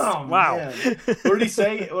 Oh, wow. Man. What did he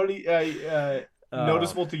say?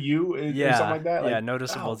 Noticeable to you? Or something like that?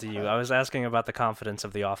 Noticeable to you. I was asking about the confidence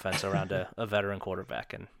of the offense around a veteran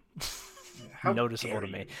quarterback, and noticeable to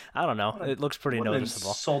me. I don't know. It looks pretty noticeable.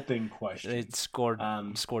 An insulting question. It scored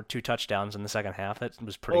 2 touchdowns in the second half. It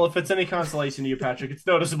was pretty. Well, if it's any consolation to you, Patrick, it's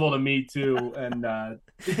noticeable to me too, and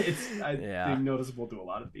it's noticeable to a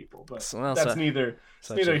lot of people. But that's neither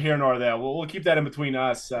here nor there. We'll keep that in between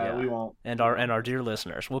us. We won't. And our dear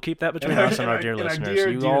listeners. We'll keep that between us and our dear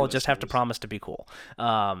listeners. You all just have to promise to be cool.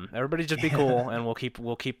 Everybody just be cool, and we'll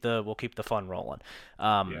keep the fun rolling.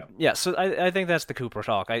 So I think that's the Cooper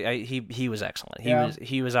talk. He was excellent.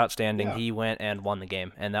 He was outstanding. Yeah. He went and won the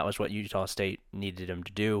game, and that was what Utah State needed him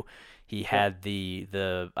to do. He had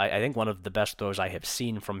I think one of the best throws I have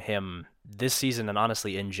seen from him this season, and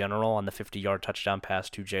honestly in general, on the 50-yard touchdown pass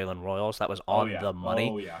to Jalen Royals. That was on the money.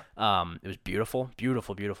 Oh yeah. It was beautiful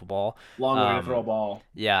ball. Long way to throw a ball.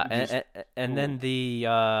 Yeah, and then the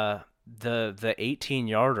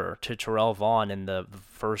 18-yarder to Terrell Vaughn in the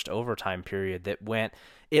first overtime period that went.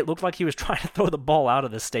 It looked like he was trying to throw the ball out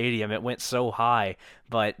of the stadium. It went so high,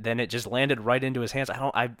 but then it just landed right into his hands.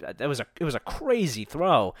 It was a crazy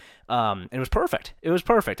throw. It was perfect. It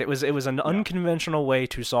was an unconventional way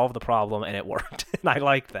to solve the problem, and it worked. And I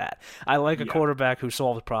like that. I like a quarterback who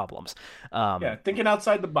solves problems. Thinking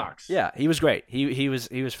outside the box. Yeah, he was great. He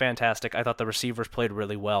was fantastic. I thought the receivers played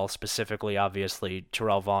really well, specifically, obviously,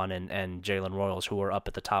 Terrell Vaughn and Jalen Royals, who were up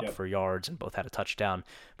at the top for yards and both had a touchdown,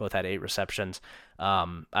 both had 8 receptions.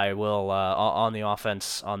 I will, on the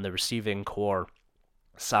offense, on the receiving core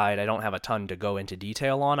side, I don't have a ton to go into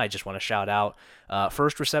detail on. I just want to shout out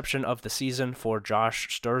first reception of the season for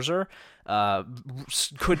Josh Sturzer.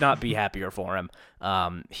 Could not be happier for him.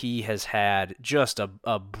 He has had just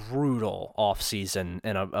a brutal offseason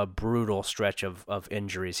and a brutal stretch of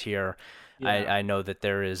injuries here. Yeah. I know that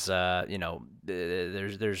there is,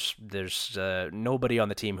 there's nobody on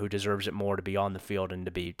the team who deserves it more to be on the field and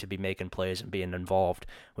to be making plays and being involved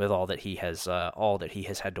with all that he has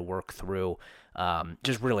had to work through.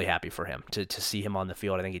 Just really happy for him to see him on the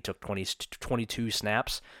field. I think he took 22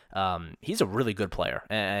 snaps. He's a really good player,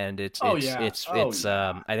 and Oh yeah. Oh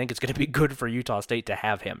yeah. I think it's going to be good for Utah State to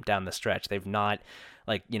have him down the stretch. They've not,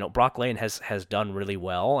 like, Brock Lane has done really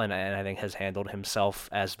well, and I think has handled himself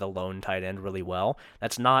as the lone tight end really well.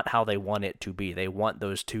 That's not how they want it to be. They want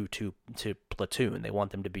those two to platoon. They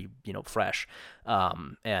want them to be fresh,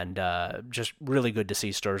 and just really good to see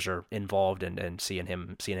Sturzer involved and seeing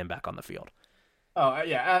him back on the field. Oh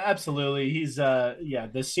yeah, absolutely. He's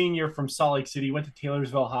the senior from Salt Lake City. Went to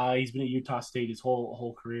Taylorsville High. He's been at Utah State his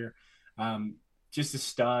whole career. Um, just a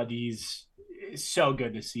stud. It's so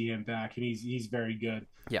good to see him back, and he's very good.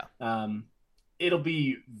 Yeah. It'll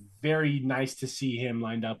be very nice to see him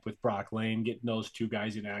lined up with Brock Lane, getting those two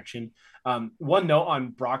guys in action. One note on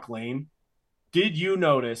Brock Lane. Did you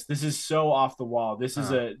notice, this is so off the wall? This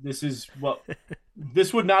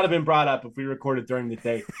would not have been brought up if we recorded during the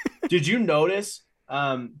day. Did you notice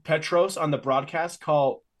Petros on the broadcast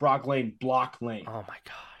call Brock Lane Block Lane? Oh my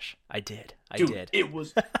gosh, I did. Dude, it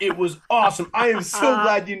was awesome. I am so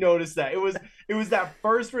glad you noticed that. It was that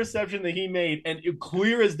first reception that he made, and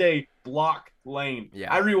clear as day, Block Lane.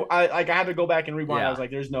 Yeah. I had to go back and rewind. Yeah. I was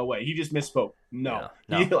like, "There's no way." He just misspoke. No,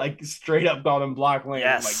 no. He like straight up called him Block Lane.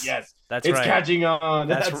 Yes, I'm like, yes, that's it's right. catching on.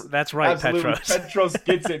 That's right, absolutely. Petros. Petros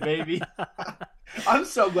gets it, baby. I'm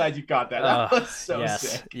so glad you caught that. That was so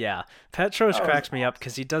sick. Yeah. Petros cracks me up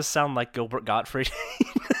because he does sound like Gilbert Gottfried.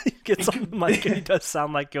 He gets on the mic and he does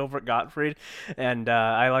sound like Gilbert Gottfried, and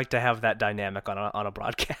I like to have that dynamic on a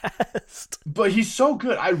broadcast. But he's so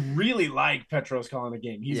good. I really like Petros calling the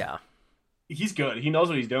game. He's good. He knows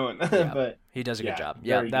what he's doing. Yeah, but he does a good job.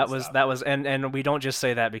 Yeah, that was, and we don't just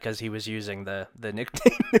say that because he was using the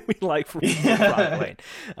nickname that we like from Brock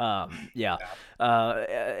Lane.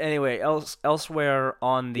 Anyway, elsewhere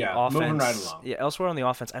on the offense, moving right along. Yeah, elsewhere on the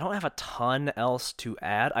offense, I don't have a ton else to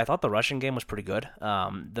add. I thought the rushing game was pretty good.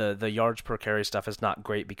 The yards per carry stuff is not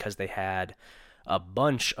great because they had a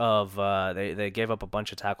bunch of they gave up a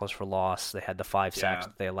bunch of tackles for loss. They had the 5 sacks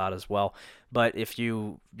that they allowed as well. But if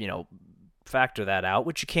you factor that out,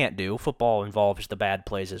 which you can't do. Football involves the bad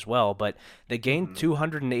plays as well, but they gained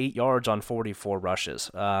 208 yards on 44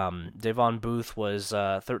 rushes. Devon Booth was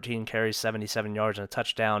 13 carries, 77 yards, and a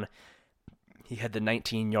touchdown. He had the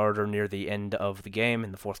 19-yarder near the end of the game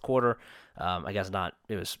in the fourth quarter. I guess not.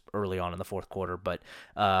 It was early on in the fourth quarter. But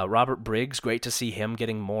Robert Briggs, great to see him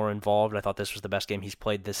getting more involved. I thought this was the best game he's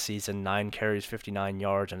played this season. 9 carries, 59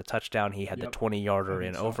 yards, and a touchdown. He had the 20-yarder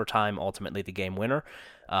in overtime, ultimately the game winner.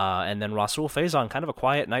 And then Rasul Faison, kind of a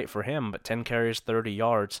quiet night for him, but 10 carries, 30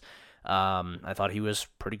 yards. I thought he was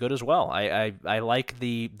pretty good as well. I like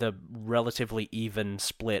the relatively even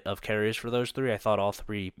split of carries for those three. I thought all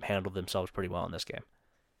three handled themselves pretty well in this game.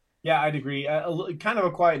 Yeah, I'd agree. Kind of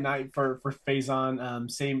a quiet night for Faison.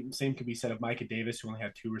 Same could be said of Micah Davis, who only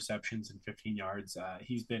had 2 receptions and 15 yards.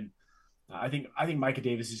 He's been, I think Micah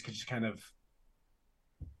Davis is just kind of,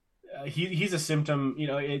 he's a symptom.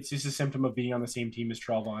 It's just a symptom of being on the same team as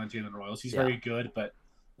Trevon and Jalen Royals. He's very good, but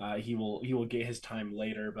he will get his time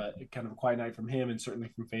later. But kind of a quiet night from him, and certainly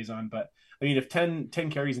from Faison. But I mean, if 10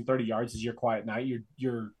 carries and 30 yards is your quiet night,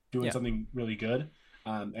 you're doing something really good.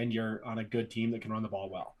 And you're on a good team that can run the ball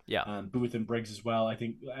well. Yeah. Booth and Briggs as well. I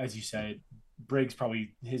think, as you said, Briggs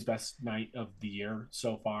probably his best night of the year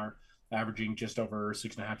so far, averaging just over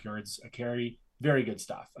 6.5 yards a carry. Very good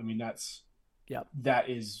stuff. I mean, that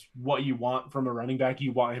is what you want from a running back.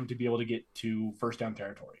 You want him to be able to get to first down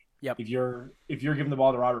territory. Yep. If you're giving the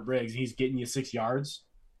ball to Robert Briggs and he's getting you 6 yards,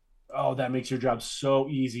 that makes your job so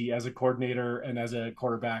easy as a coordinator and as a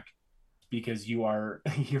quarterback, because you're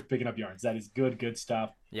picking up yards. That is good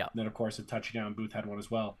stuff. Yeah. And then of course a touchdown. Booth had one as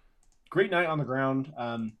well. Great night on the ground.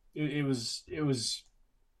 It was.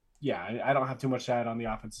 Yeah, I don't have too much to add on the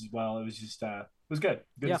offense as well. It was just it was good.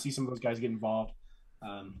 Good to see some of those guys get involved.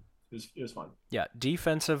 It was fun. Yeah,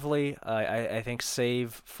 defensively, I think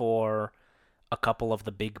save for a couple of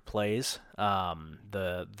the big plays,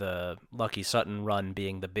 the Lucky Sutton run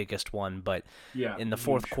being the biggest one, but in the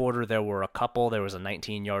fourth quarter there were a couple. There was a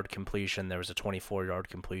 19-yard completion, there was a 24-yard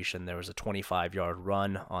completion, there was a 25-yard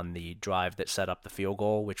run on the drive that set up the field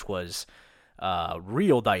goal, which was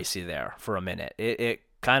real dicey there for a minute. It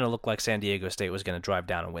kind of looked like San Diego State was going to drive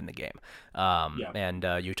down and win the game, and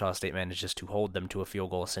Utah State managed just to hold them to a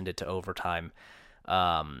field goal, send it to overtime.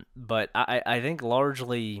 But I think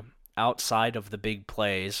largely outside of the big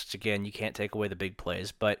plays, which again, you can't take away the big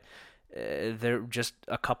plays, but they're just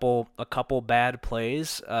a couple bad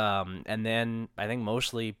plays, and then I think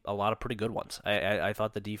mostly a lot of pretty good ones. I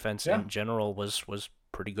thought the defense in general was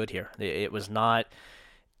pretty good here. It was not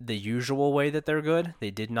the usual way that they're good.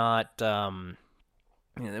 They did not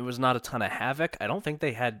There was not a ton of havoc. I don't think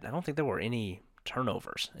there were any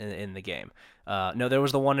turnovers in the game. No, there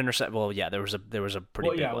was the one intercept. Well, yeah, there was a pretty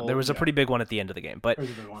Well, big yeah, one. There well, was a yeah, pretty big one at the end of the game. But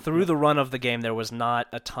there's a big one. through Yep. the run of the game, there was not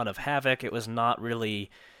a ton of havoc. It was not really,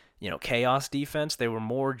 chaos defense. They were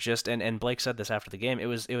more just, and Blake said this after the game. It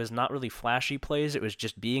was not really flashy plays. It was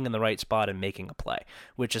just being in the right spot and making a play,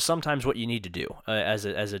 which is sometimes what you need to do as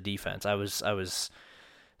a defense. I was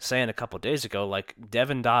saying a couple of days ago, like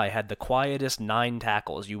Devin Dye had the quietest 9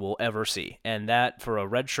 tackles you will ever see, and that for a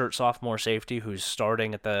redshirt sophomore safety who's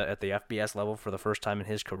starting at the FBS level for the first time in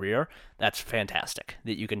his career, that's fantastic.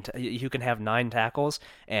 That you can have 9 tackles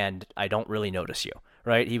and I don't really notice you,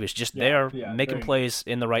 right? He was just Yeah, there yeah, making very good. plays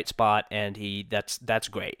in the right spot, and that's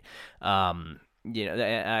great.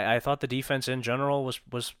 I thought the defense in general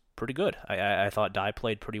was pretty good. I thought Dye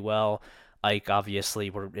played pretty well. Ike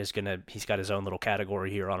obviously he's got his own little category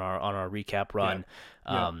here on our recap Yep, run.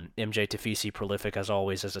 yep. MJ Tafisi prolific as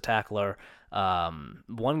always as a tackler.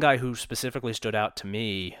 One guy who specifically stood out to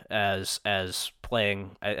me as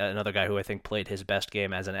playing another guy who I think played his best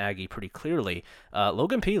game as an Aggie pretty clearly.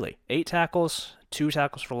 Logan Peely, 8 tackles, 2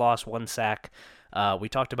 tackles for loss, 1 sack. We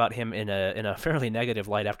talked about him in a fairly negative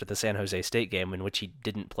light after the San Jose State game, in which he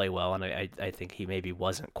didn't play well, and I think he maybe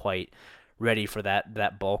wasn't quite ready for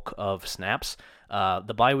that bulk of snaps.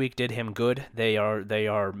 The bye week did him good. They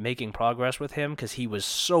are making progress with him because he was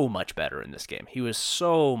so much better in this game. He was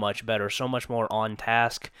so much better, so much more on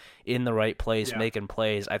task, in the right place, Yeah, making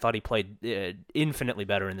plays. I thought he played infinitely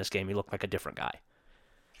better in this game. He looked like a different guy.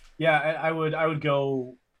 yeah. I would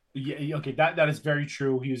go. Yeah, okay, that is very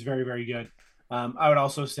true. He was very very good. I would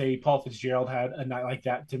also say Paul Fitzgerald had a night like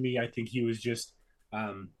that. To me, I think he was just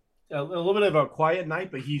a little bit of a quiet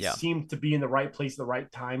night, but he Yeah, seemed to be in the right place at the right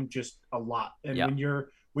time just a lot. And yeah,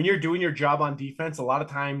 when you're doing your job on defense, a lot of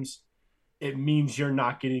times it means you're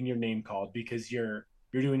not getting your name called because you're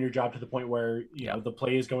doing your job to the point where yeah. the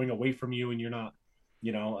play is going away from you and you're not.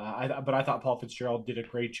 But I thought Paul Fitzgerald did a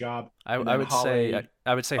great job, I and I then would say I, Holly.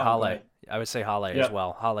 I would say Oh, go Halle. ahead. I would say Halle as Yep,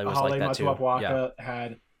 well. Halle was like Holly that too. Yeah, Matuapuaka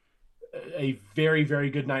had a very very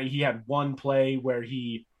good night. He had one play where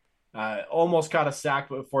he almost got a sack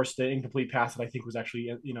but forced an incomplete pass that I think was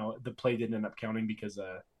actually the play didn't end up counting because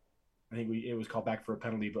I think it was called back for a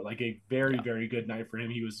penalty. But like a very yeah. very good night for him.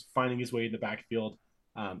 He was finding his way in the backfield.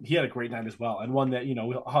 He had a great night as well, and one that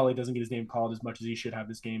Holly doesn't get his name called as much as he should have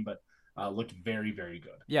this game, but looked very very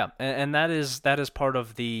good. Yeah, and that is part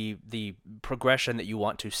of the progression that you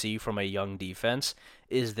want to see from a young defense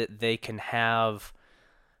is that they can have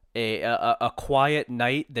a quiet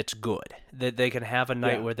night that's good. That they can have a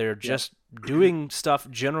night Yeah, where they're yeah, just doing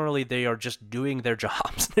stuff. Generally, they are just doing their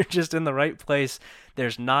jobs. They're just in the right place.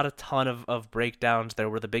 There's not a ton of breakdowns. There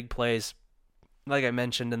were the big plays, like I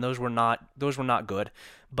mentioned, and those were not good.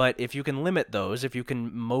 But if you can limit those, if you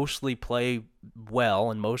can mostly play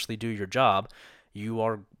well and mostly do your job, you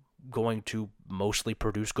are going to mostly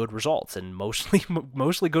produce good results, and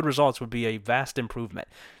mostly good results would be a vast improvement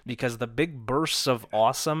because the big bursts of yeah,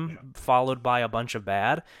 awesome followed by a bunch of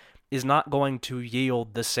bad is not going to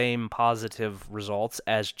yield the same positive results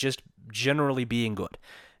as just generally being good.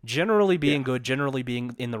 Generally being yeah. good, generally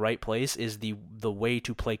being in the right place is the way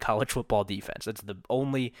to play college football defense. It's the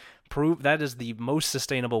only prove that is the most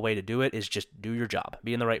sustainable way to do it is just do your job,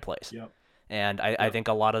 be in the right place. Yep, And I yep. think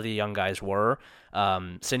a lot of the young guys were.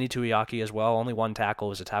 Cindy Tuiaki as well. Only 1 tackle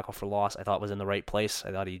was a tackle for loss. I thought was in the right place.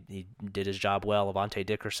 I thought he did his job well. Avante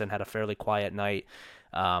Dickerson had a fairly quiet night.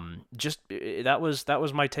 That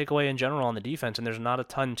was my takeaway in general on the defense. And there's not a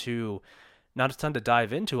ton to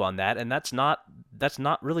dive into on that. And that's not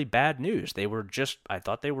really bad news. I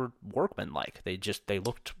thought they were workmanlike. They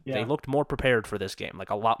looked they Yeah, looked more prepared for this game, like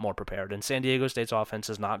a lot more prepared. And San Diego State's offense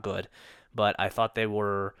is not good, but I thought they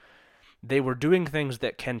were doing things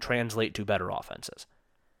that can translate to better offenses.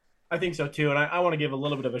 I think so too. And I want to give a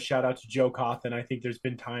little bit of a shout out to Joe Cawthon. I think there's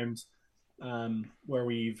been times where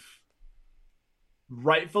we've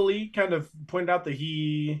rightfully kind of pointed out that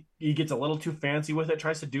he gets a little too fancy with it,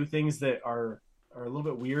 tries to do things that are a little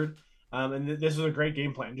bit weird. And this is a great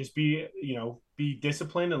game plan. Just be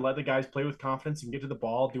disciplined and let the guys play with confidence and get to the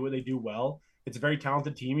ball, do what they do well. It's a very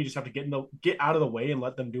talented team. You just have to get out of the way and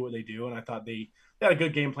let them do what they do. And I thought they had a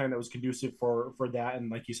good game plan that was conducive for that. And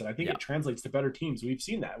like you said, I think Yeah, it translates to better teams. We've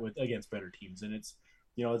seen that with against better teams, and it's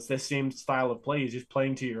the same style of play, just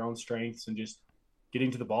playing to your own strengths and just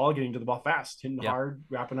getting to the ball fast, hitting yeah, hard,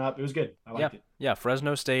 wrapping up. It was good. I yeah, liked it. yeah.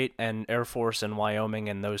 Fresno State and Air Force and Wyoming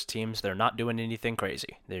and those teams, they're not doing anything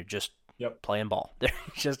crazy. They're just Yep. playing ball. They're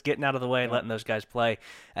just getting out of the way, Yep. letting those guys play.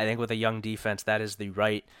 I think with a young defense, that is the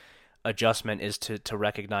right adjustment is to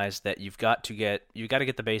recognize that you got to get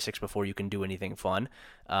the basics before you can do anything fun.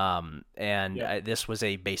 This was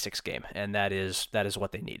a basics game, and that is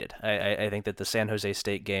what they needed. I think that the San Jose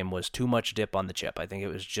State game was too much dip on the chip. I think it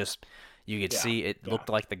was just, you could see it looked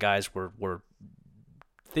like the guys were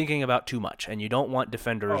thinking about too much, and you don't want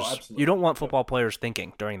defenders, you don't want football players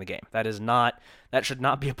thinking during the game. That should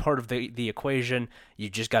not be a part of the equation. You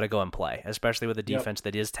just got to go and play, especially with a defense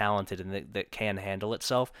that is talented and that can handle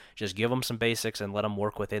itself. Just give them some basics and let them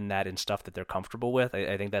work within that and stuff that they're comfortable with.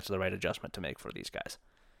 I think that's the right adjustment to make for these guys.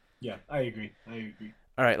 Yeah, I agree.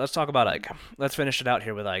 All right, let's talk about Ike. Let's finish it out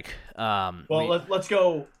here with Ike. Let's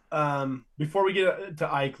go. Before we get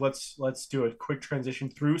to Ike, let's do a quick transition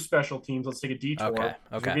through special teams. Let's take a detour. Okay.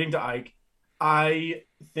 We're getting to Ike. I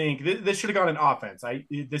think this should have gone in offense.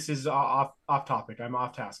 This is off topic. I'm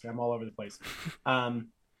off task. I'm all over the place.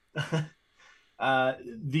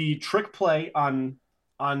 The trick play on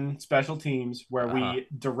special teams where we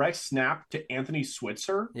direct snap to Anthony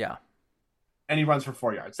Switzer. Yeah. And he runs for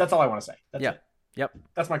 4 yards. That's all I want to say. That's it. Yep.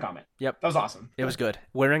 That's my comment. Yep. That was awesome. It was good.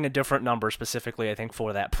 Wearing a different number specifically, I think,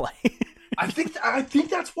 for that play. I think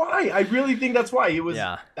that's why. I really think that's why. It was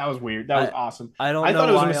that was weird. That was awesome. I thought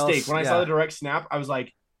it was a mistake. When I saw the direct snap, I was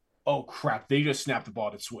like, oh crap, they just snapped the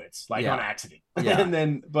ball to Switz, on accident. Yeah. And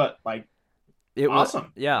then it was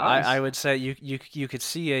awesome. Yeah, nice. I would say you could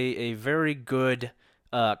see a very good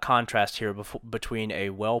contrast here between a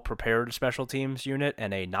well-prepared special teams unit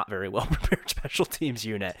and a not very well-prepared special teams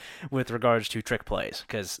unit with regards to trick plays,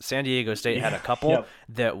 because San Diego State had a couple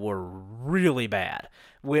that were really bad.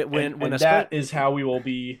 That's how we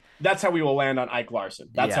will land on Ike Larson.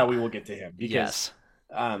 That's how we will get to him. Because,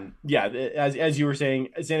 as you were saying,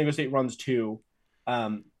 San Diego State runs 2.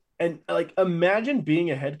 And imagine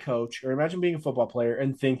being a head coach or imagine being a football player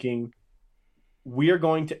and thinking, we are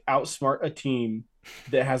going to outsmart a team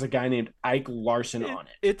that has a guy named Ike Larson on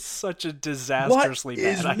it. It's such a disastrously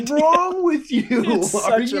bad idea. What is wrong with you? It's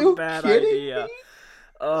Are such you a bad kidding idea. me?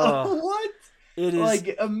 What? It is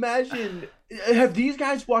imagine. Have these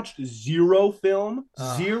guys watched zero film?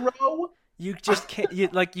 Zero? You just can't.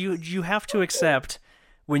 You have to accept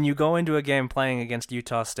when you go into a game playing against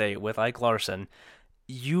Utah State with Ike Larson,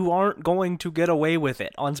 you aren't going to get away with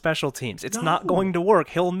it on special teams. It's not going to work.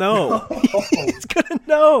 He'll know. He's gonna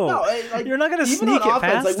know. You're not gonna sneak it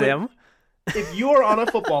past him. If you are on a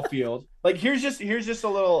football field, here's just a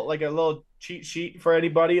little cheat sheet for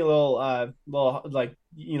anybody. A little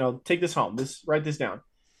take this home. Write this down.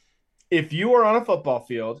 If you are on a football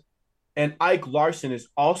field and Ike Larson is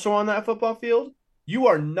also on that football field, you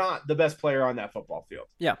are not the best player on that football field.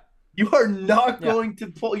 Yeah. You are not going to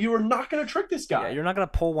pull. You are not going to trick this guy. Yeah, you're not going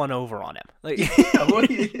to pull one over on him.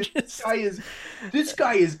 This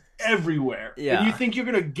guy is everywhere. Yeah. And you think you're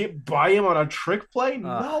going to get by him on a trick play?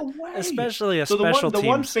 No way. Especially a special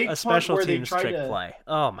teams trick play.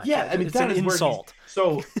 Oh my god. Yeah, I mean, it's an insult.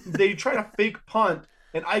 So they try to fake punt,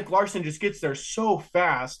 and Ike Larson just gets there so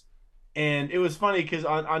fast. And it was funny because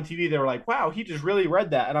on TV they were like, "Wow, he just really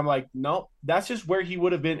read that," and I'm like, "No, that's just where he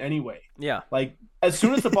would have been anyway." Yeah. As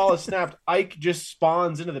soon as the ball is snapped, Ike just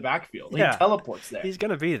spawns into the backfield. He teleports there. He's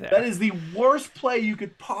gonna be there. That is the worst play you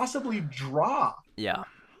could possibly draw. Yeah.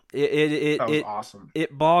 That was awesome.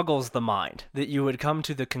 It boggles the mind that you would come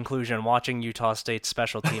to the conclusion watching Utah State's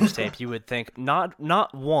special teams tape. You would think not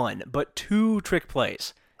 1 but 2 trick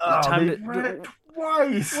plays. They ran it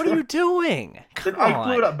twice. What are you doing? Come on. Ike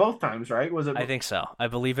blew it up both times, right? Was it? I think so. I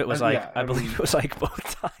believe it was Ike. I believe it was Ike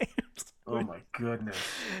both times. Oh my goodness!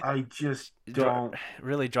 I just don't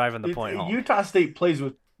really driving the point home. Utah State plays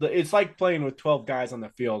with it's like playing with 12 guys on the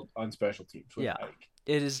field on special teams. With Ike.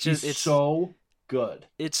 It is just it's so good.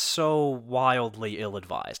 It's so wildly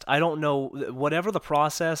ill-advised. I don't know, whatever the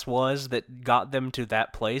process was that got them to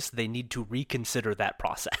that place, they need to reconsider that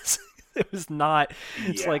process. It was not.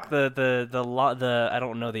 It's like the I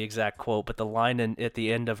don't know the exact quote, but the line at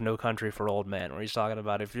the end of No Country for Old Men, where he's talking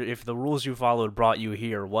about if the rules you followed brought you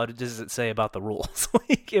here, what does it say about the rules?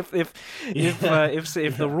 If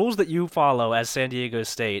the rules that you follow as San Diego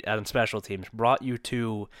State on special teams brought you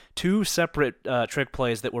to 2 separate trick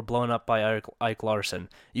plays that were blown up by Ike Larson,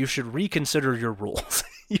 you should reconsider your rules.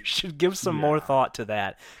 You should give some more thought to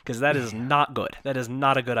that, because that is not good. That is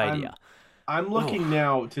not a good idea. I'm looking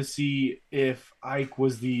now to see if Ike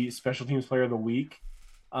was the special teams player of the week.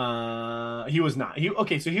 He was not.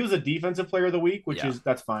 So he was a defensive player of the week,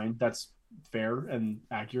 that's fine. That's fair and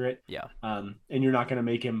accurate. Yeah. And you're not going to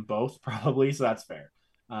make him both probably, so that's fair.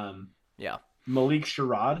 Yeah. Malik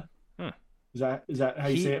Sherrod. Is that how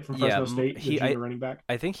you say He it from yeah Fresno State, the he junior running back?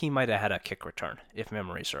 I think he might have had a kick return if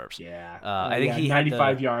memory serves. Yeah, I think yeah, he had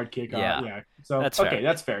 95-yard kickoff. yeah, Yeah, so that's okay, fair.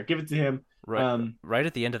 that's fair. Give it to him. Right, right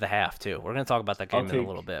at the end of the half too. We're gonna talk about that I'll game in a take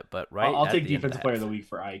little bit, but I'll, right I'll at take the end of the defensive player of the half. week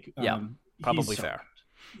for Ike. Yeah, He's probably so fair. good.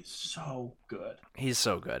 He's so good. He's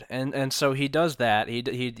so good, and so he does that.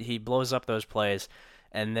 He blows up those plays,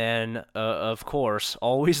 and then of course,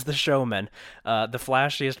 always the showman. The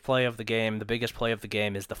flashiest play of the game, the biggest play of the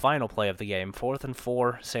game, is the final play of the game. 4th and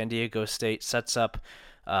 4. San Diego State sets up.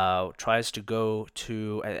 Tries to go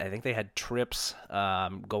to. I think they had trips.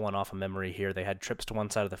 Going off of memory here, they had trips to one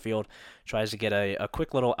side of the field. Tries to get a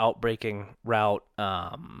quick little outbreaking route.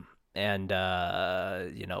 And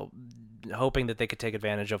hoping that they could take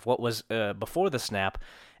advantage of what was before the snap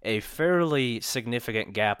a fairly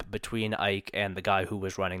significant gap between Ike and the guy who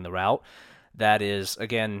was running the route. That is,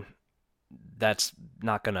 again, that's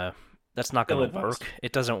not gonna work.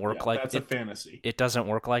 It doesn't work like that's a fantasy. It doesn't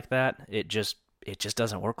work like that. It just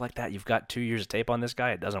doesn't work like that. You've got 2 years of tape on this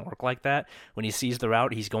guy. It doesn't work like that. When he sees the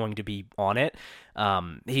route, he's going to be on it.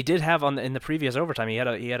 He did have in the previous overtime. He had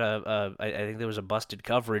a I think there was a busted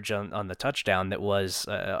coverage on the touchdown that was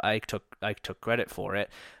Ike took credit for it.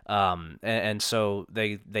 And so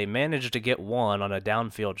they managed to get one on a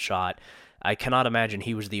downfield shot. I cannot imagine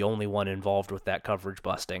he was the only one involved with that coverage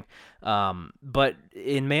busting. But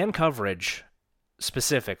in man coverage,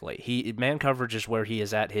 specifically, man coverage is where he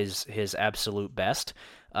is at his absolute best.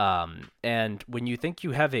 And when you think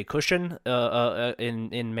you have a cushion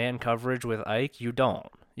in man coverage with Ike, you don't.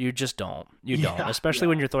 You just don't. You don't. Especially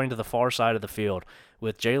when you're throwing to the far side of the field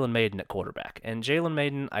with Jalen Maiden at quarterback. And Jalen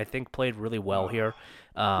Maiden, I think, played really well here.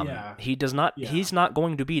 He does not. Yeah. He's not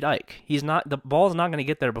going to beat Ike. He's not. The ball's not going to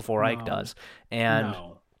get there before Ike does. And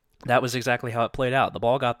that was exactly how it played out. The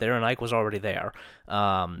ball got there, and Ike was already there.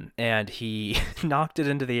 And he knocked it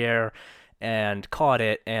into the air and caught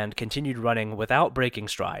it and continued running without breaking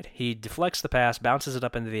stride. He deflects the pass, bounces it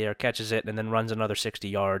up into the air, catches it, and then runs another 60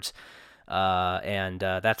 yards. And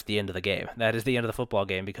that's the end of the game. That is the end of the football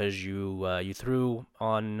game because you threw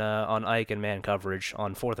on Ike and man coverage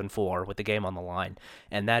on 4th and 4 with the game on the line,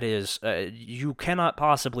 and that is you cannot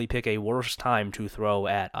possibly pick a worse time to throw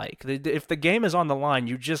at Ike. If the game is on the line,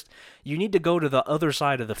 you need to go to the other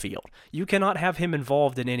side of the field. You cannot have him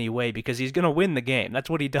involved in any way because he's going to win the game. That's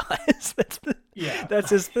what he does. That's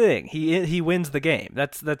his thing. He wins the game.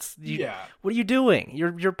 What are you doing?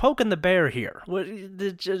 You're poking the bear here.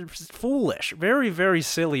 Just foolish, very very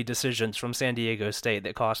silly decisions from San Diego State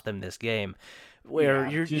that cost them this game. Where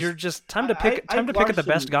you're just time to pick at the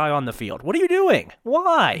best guy on the field. What are you doing?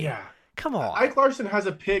 Why? Yeah, come on. Ike Larson has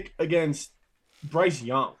a pick against Bryce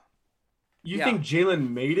Young. You think Jalen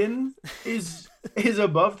Maiden is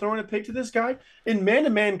above throwing a pick to this guy in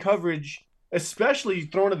man-to-man coverage? Especially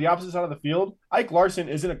throwing to the opposite side of the field, Ike Larson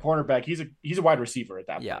isn't a cornerback. He's a wide receiver at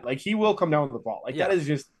that point. Like he will come down with the ball. That is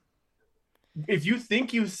just. If you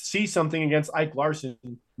think you see something against Ike Larson,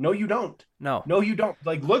 no, you don't. No, you don't.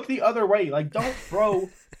 Like look the other way. Like don't throw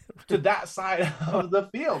to that side of the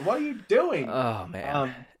field. What are you doing? Oh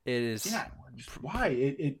man, it is. Yeah. Why?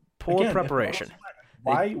 It poor again, preparation.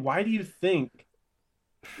 Why do you think?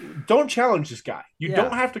 Don't challenge this guy. You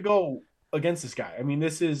don't have to go against this guy. I mean,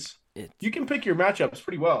 you can pick your matchups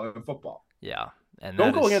pretty well in football. Yeah, and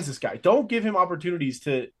don't go against this guy. Don't give him opportunities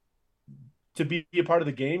to be a part of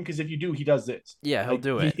the game because if you do, he does this. Yeah, he'll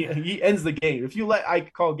do it. He ends the game. If you let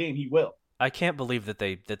Ike call a game, he will. I can't believe that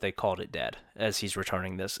they called it dead as he's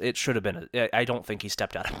returning this. It should have been. I don't think he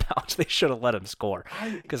stepped out of bounds. They should have let him score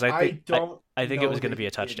because I think it was going to be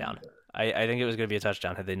a touchdown. I think it was going to be a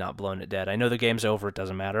touchdown had they not blown it dead. I know the game's over. It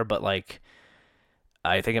doesn't matter, but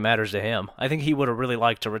I think it matters to him. I think he would have really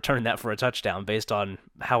liked to return that for a touchdown based on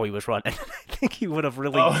how he was running. I think he would have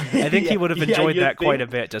he would have enjoyed that quite a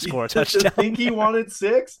bit to score a touchdown. I think he wanted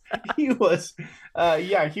 6. He was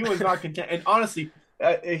not content. And honestly,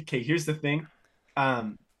 okay, here's the thing.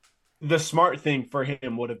 The smart thing for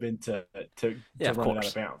him would have been to run it out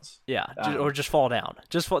of bounds. Yeah, or just fall down.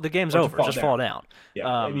 The game's over. Just fall down. Yeah,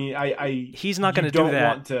 I mean, he's not going to do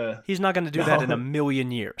that. He's not going to do that in a million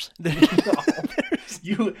years.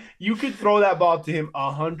 You could throw that ball to him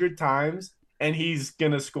 100 times and he's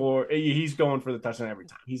gonna score. He's going for the touchdown every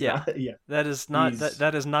time. That is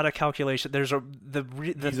not a calculation. There's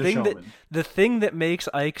the thing that makes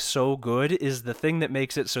Ike so good is the thing that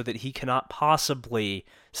makes it so that he cannot possibly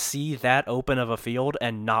see that open of a field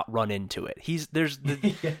and not run into it.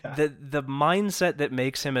 The mindset that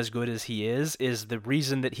makes him as good as he is the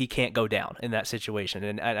reason that he can't go down in that situation.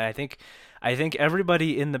 And I think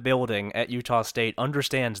everybody in the building at Utah State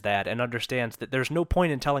understands that and understands that there's no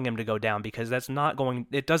point in telling him to go down because that's not going.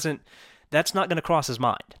 That's not going to cross his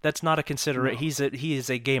mind. That's not a considerate. No. He is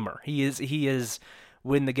a gamer. He is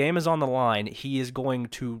when the game is on the line, he's going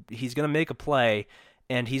to make a play,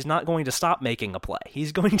 and he's not going to stop making a play.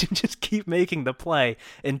 He's going to just keep making the play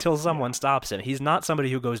until someone Yeah. stops him. He's not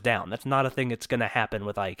somebody who goes down. That's not a thing that's going to happen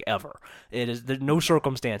with Ike ever. It is there no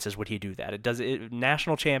circumstances would he do that.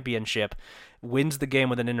 National championship, wins the game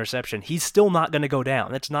with an interception. He's still not going to go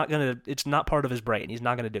down. It's not part of his brain. He's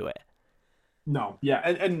not going to do it. No. Yeah.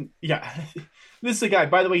 And yeah, this is a guy.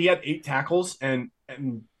 By the way, he had 8 tackles and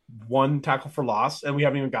one tackle for loss, and we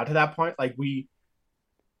haven't even got to that point. Like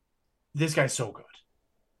this guy's so good.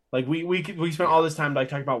 Like we spent all Yeah. this time like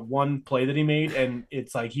talking about one play that he made, and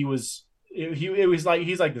it's like it was like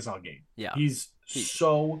he's like this all game. Yeah. He's He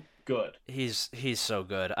so good. he's so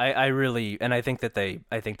good. I really, and I think that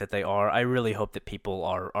they are. I really hope that people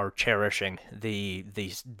are cherishing the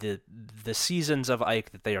seasons of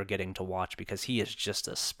Ike that they are getting to watch, because he is just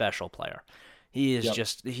a special player. Yep.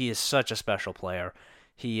 He is such a special player.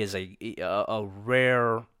 He is a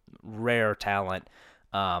rare talent.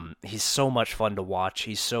 He's so much fun to watch.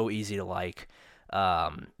 He's so easy to like.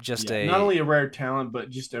 Just Yeah. Not a only a rare talent,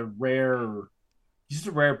 but just a rare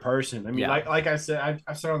person. I mean, Yeah, like I said,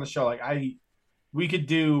 I said on the show, like we could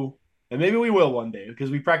do, and maybe we will one day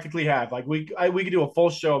because we practically have. Like we could do a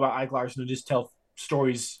full show about Ike Larson and just tell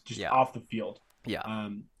stories just yeah, off the field. yeah.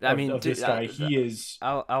 I mean, Of this guy. He is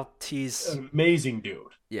I'll tease. an amazing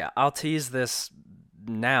dude. Yeah, I'll tease this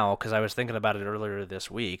now because I was thinking about it earlier this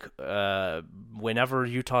week. Whenever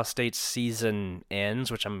Utah State's season ends,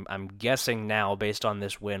 which I'm guessing now based on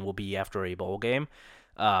this win will be after a bowl game.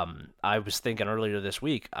 I was thinking earlier this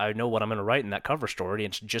week, I know what I'm going to write in that cover story,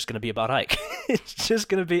 and it's just going to be about Ike. It's just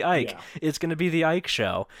going to be Ike. Yeah. It's going to be the Ike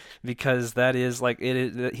show, because that is like it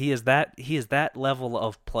is. He is that level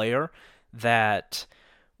of player that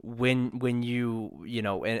when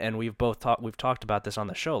and we've talked about this on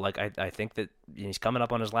the show. Like I think that he's coming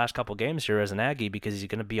up on his last couple games here as an Aggie, because he's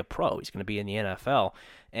going to be a pro. He's going to be in the NFL.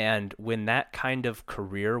 And when that kind of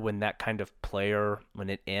career, when that kind of player, when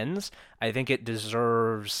it ends, I think it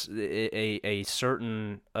deserves a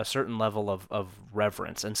certain level of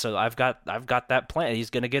reverence. And so I've got that plan. He's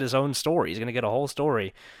going to get his own story. He's going to get a whole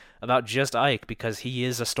story about just Ike, because he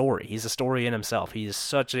is a story. He's a story in himself. He is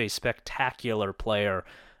such a spectacular player.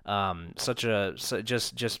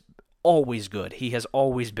 Just always good. He has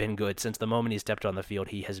always been good since the moment he stepped on the field.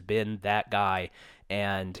 He has been that guy,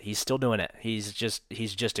 and he's still doing it. He's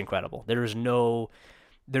just incredible. There's no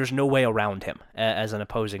way around him as an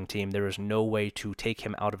opposing team. There is no way to take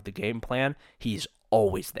him out of the game plan. He's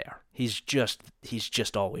always there. He's just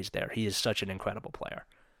always there. He is such an incredible player.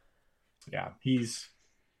 Yeah.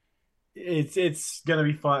 It's gonna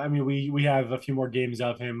be fun. I mean, we have a few more games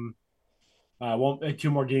of him. Won't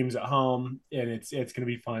 2 more games at home, and it's gonna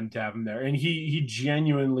be fun to have him there. And he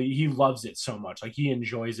genuinely he loves it so much. Like he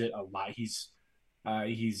enjoys it a lot. He's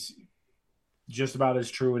just about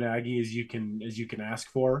as true an Aggie as you can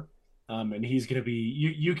ask for. And he's gonna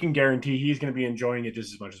be you can guarantee he's gonna be enjoying it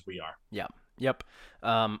just as much as we are. Yeah. Yep.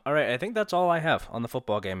 All right. I think that's all I have on the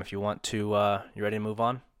football game. If you want to, you ready to move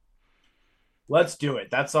on? Let's do it.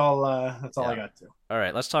 That's all. That's all I Yeah. got to. All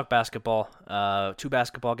right, let's talk basketball. Two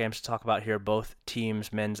basketball games to talk about here. Both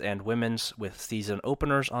teams, men's and women's, with season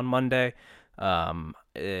openers on Monday.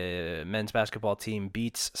 Men's basketball team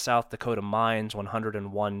beats South Dakota Mines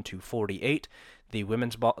 101-48. The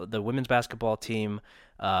women's basketball team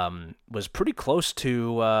was pretty close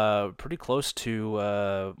to what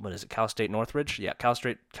is it, Cal State Northridge? Yeah, Cal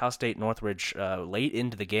State Northridge late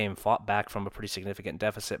into the game fought back from a pretty significant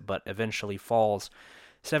deficit, but eventually falls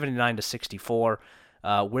 79-64.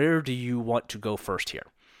 Where do you want to go first here?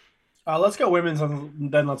 Let's go women's,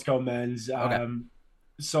 and then let's go men's. Okay.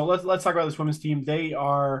 So let's talk about this women's team. They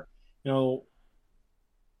are, you know,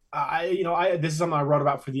 I this is something I wrote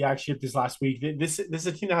about for the Action this last week. This is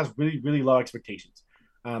a team that has really low expectations,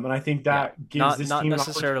 and I think Yeah. that gives Not this not team an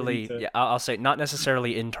opportunity necessarily. to. Yeah, I'll say not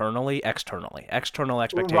necessarily internally, externally. External Right.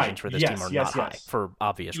 expectations for this team Yes. are Yes. not high Yes. for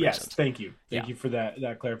obvious Yes. reasons. Thank you. Yeah. Thank you for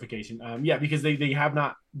that clarification. Yeah, because they have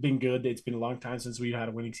not been good. It's been a long time since we've had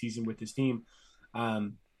a winning season with this team.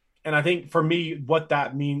 Um, and I think for me, what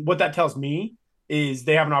that tells me is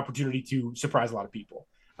they have an opportunity to surprise a lot of people.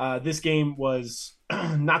 This game was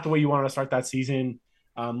not the way you wanted to start that season.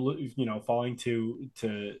 Falling to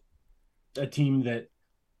a team that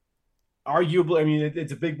arguably, I mean,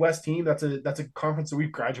 it's a Big West team. That's a conference that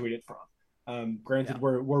we've graduated from. Yeah. Granted,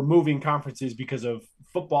 we're moving conferences because of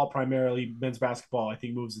football primarily. Men's basketball, I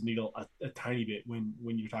think, moves the needle a tiny bit when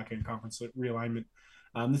you're talking conference realignment.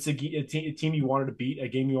 This is a team you wanted to beat, a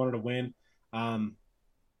game you wanted to win. Um,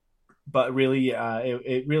 but really,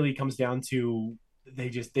 it really comes down to they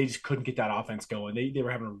just couldn't get that offense going. They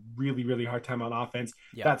were having a really hard time on offense.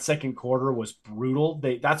 Yeah, That second quarter was brutal.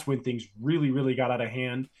 That's when things really got out of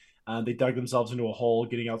hand. They dug themselves into a hole,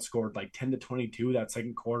 getting outscored like 10-22 that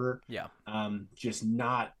second quarter. yeah. Just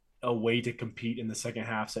not a way to compete in the second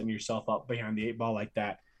half, setting yourself up behind the eight ball like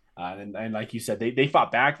that. And like you said, they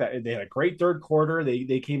fought back. That they had a great third quarter.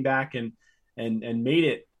 They came back and made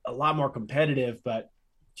it a lot more competitive, but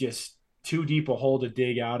just too deep a hole to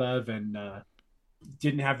dig out of, and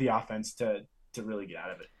didn't have the offense to really get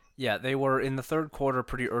out of it. Yeah, they were in the third quarter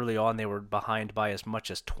pretty early on. They were behind by as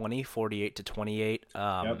much as 20, 48-28.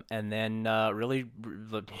 Yep. And then really,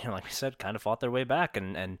 like we said, kind of fought their way back.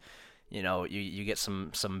 And you get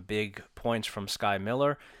some big points from Sky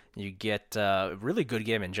Miller. You get a really good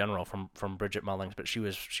game in general from Bridget Mullings, but she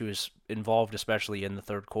was involved especially in the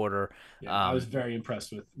third quarter. Yeah, I was very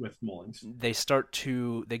impressed with Mullings.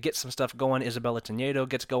 They get some stuff going. Isabella Tenedo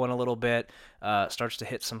gets going a little bit, starts to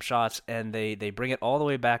hit some shots, and they bring it all the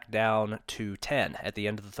way back down to 10 at the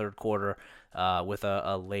end of the third quarter with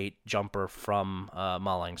a late jumper from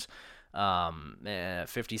Mullings,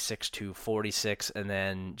 56-46, and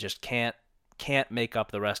then just can't make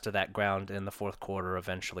up the rest of that ground in the fourth quarter,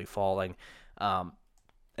 eventually falling. I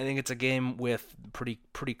think it's a game with pretty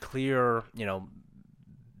clear,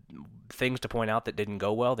 things to point out that didn't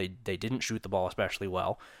go well. They didn't shoot the ball especially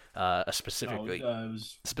well, specifically It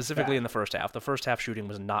was specifically in bad. the first half. The first half shooting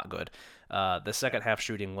was not good. The second half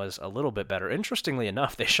shooting was a little bit better. Interestingly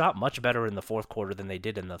enough, they shot much better in the fourth quarter than they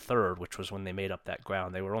did in the third, which was when they made up that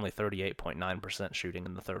ground. They were only 38.9% shooting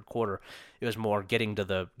in the third quarter. It was more getting to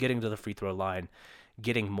the free throw line,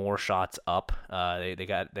 getting more shots up. They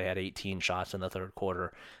had 18 shots in the third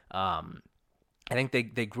quarter. I think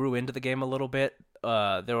they grew into the game a little bit.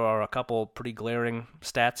 There are a couple pretty glaring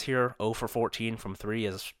stats here. 0 for 14 from three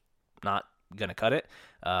is not going to cut it,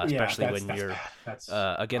 Yeah, especially that's when that's you're bad. That's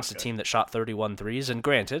against not a good. team that shot 31 threes. And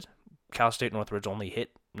granted, Cal State Northridge only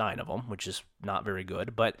hit 9 of them, which is not very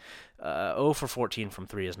good. But 0 for 14 from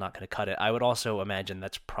three is not going to cut it. I would also imagine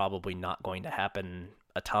that's probably not going to happen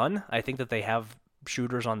a ton. I think that they have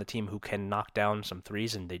shooters on the team who can knock down some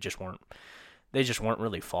threes, and they just weren't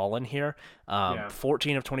really falling here. Yeah,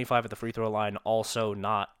 14 of 25 at the free throw line, also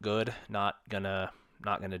not good. Not gonna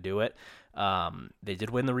do it. They did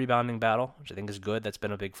win the rebounding battle, which I think is good. That's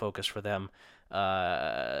been a big focus for them.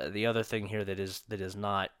 The other thing here that is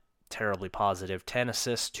not terribly positive: 10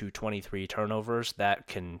 assists to 23 turnovers. That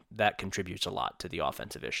contributes a lot to the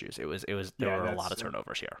offensive issues. There yeah, were a lot of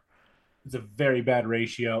turnovers here. it's a very bad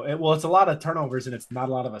ratio. Well, it's a lot of turnovers and it's not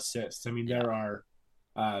a lot of assists. I mean, Yeah, there are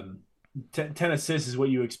 10 assists is what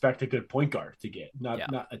you expect a good point guard to get, yeah,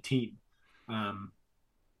 not a team. Um,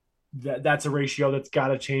 that's a ratio that's got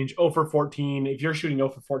to change. 0 for 14. If you're shooting 0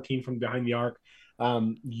 for 14 from behind the arc,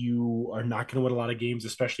 you are not going to win a lot of games,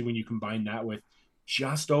 especially when you combine that with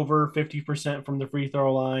just over 50% from the free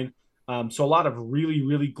throw line. So a lot of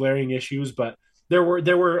really glaring issues, but there were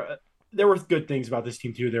good things about this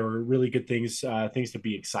team too. There were really good things to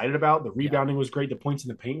be excited about. The yeah. rebounding was great. The points in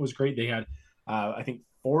the paint was great. They had I think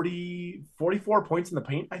 44 points in the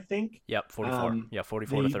paint, I think. Yep, 44. Yeah,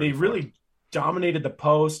 44 to They 34. really dominated the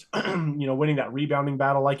post, winning that rebounding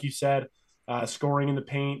battle, like you said, scoring in the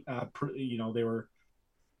paint. They were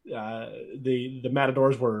the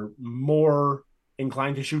Matadors were more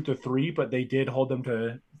inclined to shoot the three, but they did hold them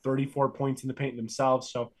to 34 points in the paint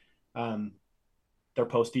themselves. So um, their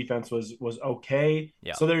post defense was okay.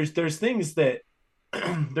 Yeah, So there's things that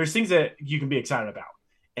there's things that you can be excited about.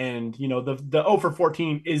 And the 0 for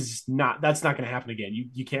 14 is not that's not going to happen again.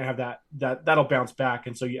 You can't have that'll bounce back.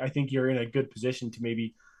 And so I think you're in a good position to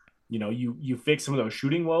maybe you fix some of those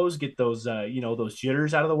shooting woes, get those those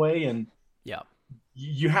jitters out of the way, and yeah,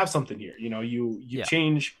 you have something here. You yeah.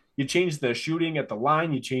 change the shooting at the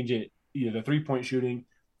line, you change it, the 3-point shooting,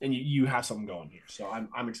 and you have something going here. So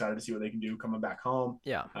I'm excited to see what they can do coming back home.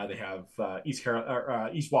 Yeah. They have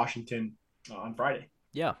East Washington on Friday.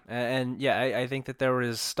 Yeah, and yeah, I think that there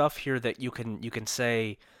is stuff here that you can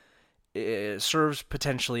say serves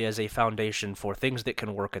potentially as a foundation for things that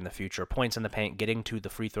can work in the future. Points in the paint, getting to the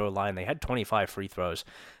free throw line. They had 25 free throws.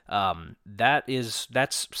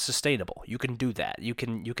 That's sustainable. You can do that. You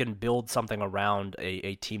can build something around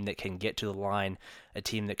a team that can get to the line, a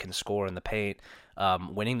team that can score in the paint.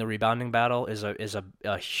 Winning the rebounding battle is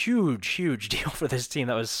a huge deal for this team.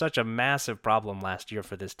 That was such a massive problem last year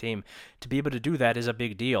for this team. To be able to do that is a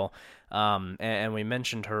big deal. And we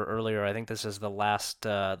mentioned her earlier. I think this is the last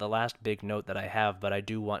big note that I have, but I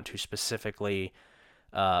do want to specifically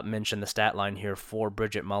mention the stat line here for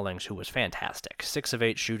Bridget Mullings, who was fantastic. 6 of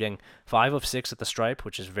 8 shooting, 5 of 6 at the stripe,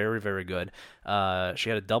 which is very, very good. She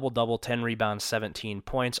had a double-double, 10 rebounds, 17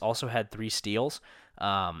 points, also had 3 steals.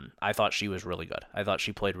 I thought she was really good. I thought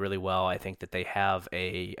she played really well. I think that they have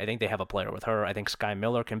a player with her. I think Sky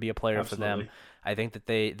Miller can be a player for them. I think that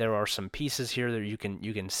there are some pieces here that you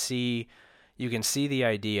can see the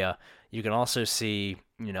idea. You can also see,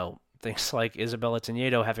 things like Isabella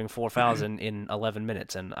Tenedo having 4 fouls in 11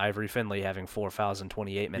 minutes and Ivory Finley having 4 fouls in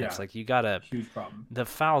 28 minutes. Yeah, like you gotta, huge problem. The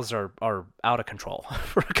fouls are out of control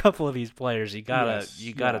for a couple of these players. You gotta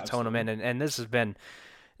tone them in, and this has been.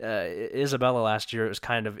 Isabella last year, it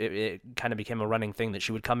kind of became a running thing that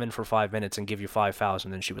she would come in for 5 minutes and give you 5 fouls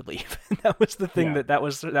and then she would leave. That was the thing that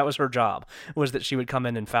was her job, was that she would come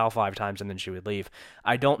in and foul 5 times and then she would leave.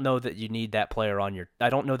 I don't know that you need that player I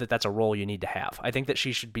don't know that that's a role you need to have. I think that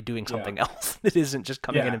she should be doing something else that isn't just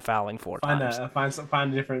coming in and fouling 4 times.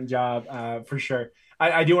 Find a different job for sure.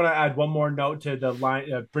 I do want to add one more note to the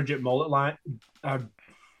line, Bridget Mullings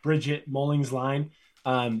line.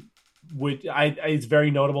 It's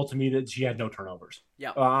very notable to me that she had no turnovers.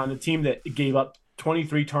 Yeah. On a team that gave up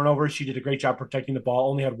 23 turnovers, she did a great job protecting the ball.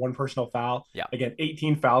 Only had 1 personal foul. Yeah. Again,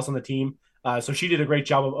 18 fouls on the team. So she did a great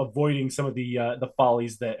job of avoiding some of the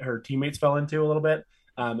follies that her teammates fell into a little bit.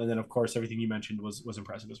 And then, of course, everything you mentioned was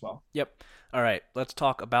impressive as well. Yep. All right, let's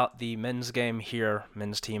talk about the men's game here.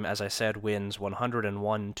 Men's team, as I said, wins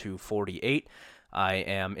 101-48. I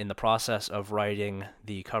am in the process of writing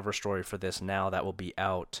the cover story for this now. That will be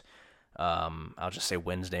out. I'll just say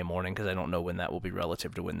Wednesday morning because I don't know when that will be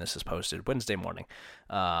relative to when this is posted. Wednesday morning.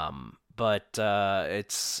 But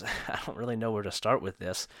it's I don't really know where to start with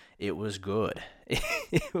this. It was good.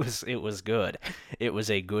 It was good. It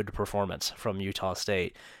was a good performance from Utah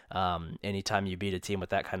State. Anytime you beat a team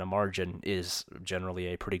with that kind of margin is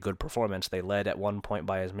generally a pretty good performance. They led at one point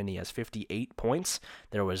by as many as 58 points.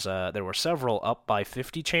 There were several up by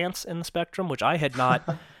 50 chants in the spectrum, which I had not.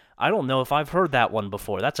 I don't know if I've heard that one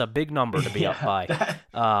before. That's a big number to be up by.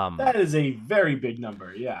 That is a very big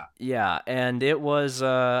number, yeah. Yeah, and it was,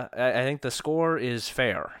 I think the score is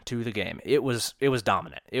fair to the game. It was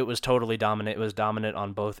dominant. It was totally dominant. It was dominant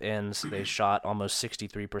on both ends. They shot almost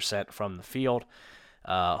 63% from the field,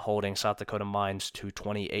 holding South Dakota Mines to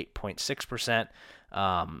 28.6%.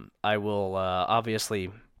 I will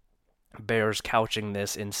obviously... bears couching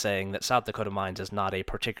this in saying that South Dakota Mines is not a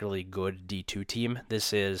particularly good D2 team.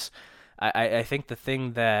 This is, I think the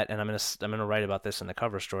thing that, and I'm gonna write about this in the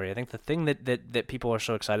cover story. I think the thing that people are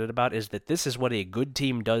so excited about is that this is what a good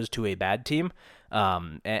team does to a bad team,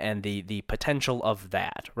 and the potential of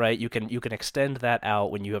that. Right? You can extend that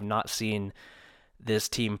out when you have not seen this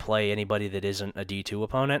team play anybody that isn't a D2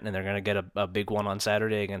 opponent, and they're going to get a big one on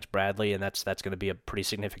Saturday against Bradley, and that's going to be a pretty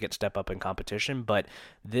significant step up in competition. But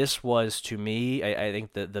this was, to me, I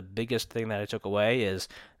think the biggest thing that I took away is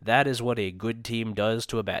that is what a good team does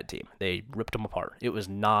to a bad team. They ripped them apart. It was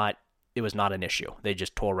not an issue. They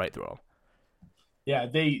just tore right through them. Yeah,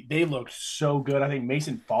 they looked so good. I think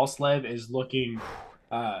Mason Falslev is looking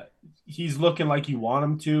he's looking like you want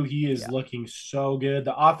him to. He is looking so good.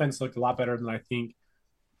 The offense looked a lot better than I think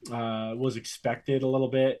was expected a little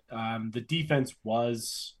bit. The defense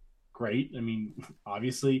was great. I mean,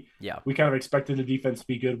 obviously, we kind of expected the defense to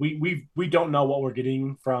be good. We don't know what we're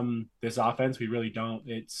getting from this offense. We really don't.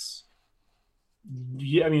 It's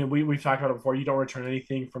I mean, we've talked about it before. You don't return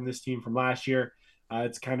anything from this team from last year.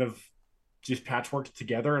 It's kind of just patchworked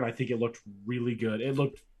together, and I think it looked really good. It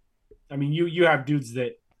looked I mean, you have dudes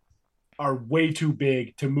that are way too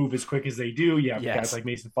big to move as quick as they do. You have guys like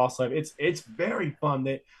Mason Falslev. It's very fun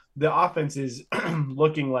that the offense is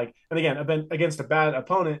looking like, and again, against a bad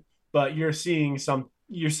opponent, but you're seeing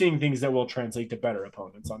things that will translate to better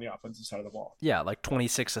opponents on the offensive side of the ball. Yeah, like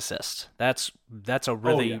 26 assists. That's a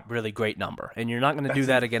really really great number, and you're not going to do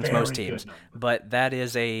that against most teams. But that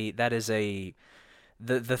is a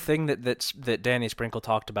The thing that Danny Sprinkle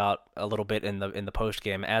talked about a little bit in the post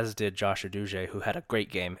game, as did Josh Aduje, who had a great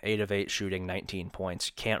game, 8 of 8 shooting, 19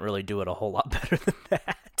 points. Can't really do it a whole lot better than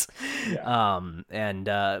that.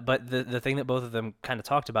 Yeah. But the thing that both of them kind of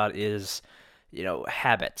talked about is,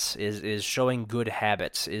 habits, is showing good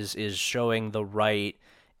habits, is showing the right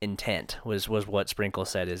intent was what Sprinkle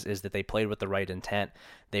said is that they played with the right intent.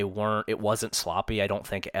 It wasn't sloppy, I don't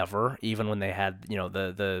think, ever, even when they had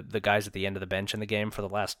the guys at the end of the bench in the game for the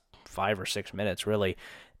last 5 or 6 minutes. Really,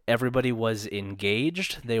 everybody was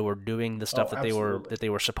engaged. They were doing the stuff that they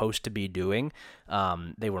were supposed to be doing.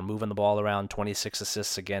 They were moving the ball around. 26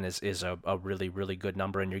 assists again is a really really good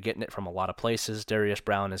number, and you're getting it from a lot of places. Darius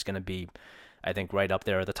Brown is going to be I think right up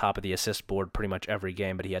there at the top of the assist board pretty much every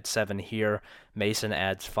game, but he had 7 here. Mason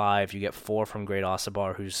adds 5. You get 4 from Great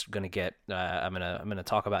Osabar, who's going to get I'm going to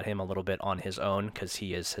talk about him a little bit on his own, cuz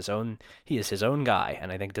he is his own guy,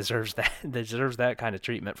 and I think deserves that kind of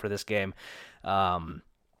treatment for this game.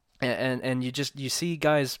 And you see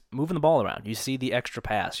guys moving the ball around. You see the extra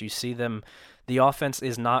pass. You see them. The offense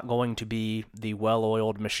is not going to be the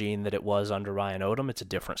well-oiled machine that it was under Ryan Odom. It's a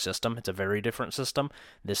different system. It's a very different system.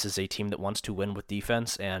 This is a team that wants to win with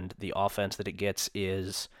defense, and the offense that it gets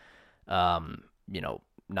is,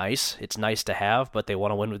 nice. It's nice to have, but they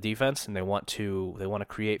want to win with defense, and they want to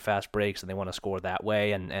create fast breaks, and they want to score that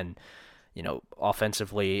way. And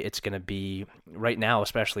offensively, it's going to be right now,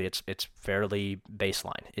 especially it's fairly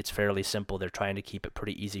baseline. It's fairly simple. They're trying to keep it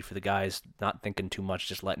pretty easy for the guys, not thinking too much,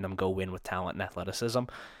 just letting them go win with talent and athleticism.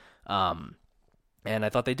 And I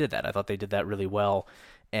thought they did that. I thought they did that really well.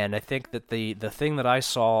 And I think that the thing that I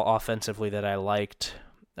saw offensively that I liked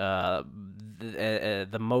the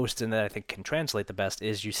most, and that I think can translate the best,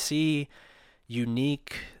 is you see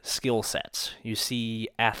unique skill sets. You see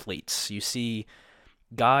athletes. You see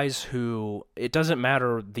guys who, it doesn't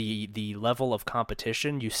matter the level of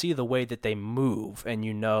competition, you see the way that they move, and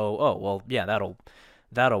oh well, yeah,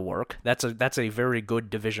 that'll work. That's a very good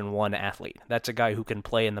Division I athlete. That's a guy who can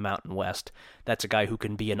play in the Mountain West. That's a guy who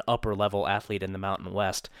can be an upper level athlete in the Mountain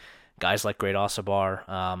West. Guys like Great Osabar.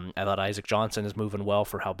 I thought Isaac Johnson is moving well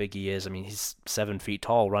for how big he is. I mean, he's 7 feet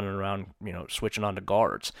tall, running around, switching on to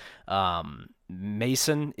guards.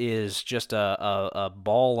 Mason is just a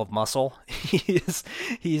ball of muscle.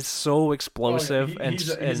 He's so explosive,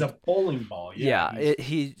 he's a bowling ball. Yeah,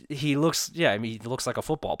 he looks. Yeah, I mean, he looks like a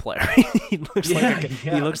football player. He looks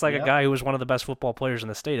like a guy who was one of the best football players in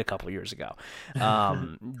the state a couple years ago. I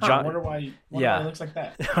wonder why he looks like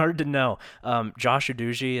that. Hard to know. Josh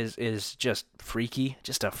Uduji is just freaky,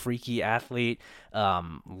 just a freaky athlete.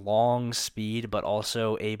 Long speed, but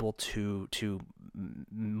also able to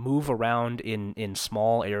move around in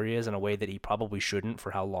small areas in a way that he probably shouldn't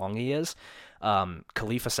for how long he is.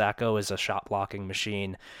 Khalifa Sacco is a shot blocking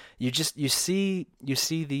machine. You see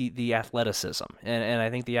the athleticism, and I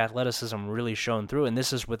think the athleticism really shone through. And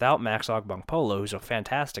this is without Max Ogbongpolo, who's a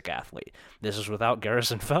fantastic athlete. This is without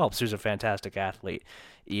Garrison Phelps, who's a fantastic athlete.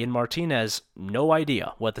 Ian Martinez, no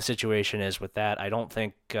idea what the situation is with that. I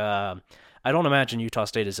don't imagine Utah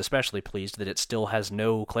State is especially pleased that it still has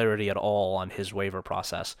no clarity at all on his waiver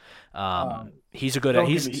process. He's a good. Don't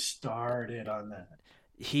get me started on that.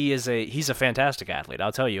 He's a fantastic athlete.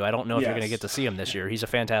 I'll tell you. I don't know if you're going to get to see him this year. He's a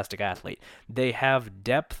fantastic athlete. They have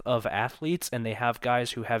depth of athletes, and they have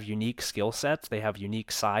guys who have unique skill sets. They have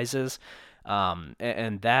unique sizes,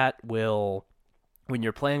 and that will, when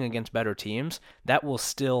you're playing against better teams, that will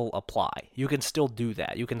still apply. You can still do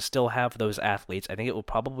that. You can still have those athletes. I think it will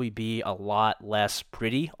probably be a lot less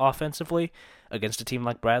pretty offensively against a team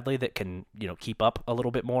like Bradley that can, keep up a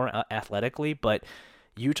little bit more athletically. But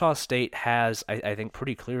Utah State has, I think,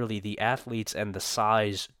 pretty clearly the athletes and the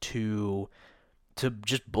size to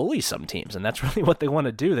just bully some teams, and that's really what they want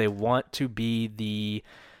to do. They want to be the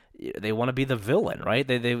villain, right?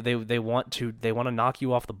 They want to knock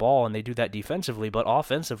you off the ball, and they do that defensively, but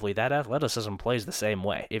offensively, that athleticism plays the same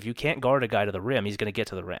way. If you can't guard a guy to the rim, he's going to get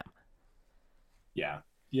to the rim. Yeah.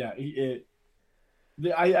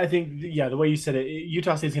 I think the way you said it,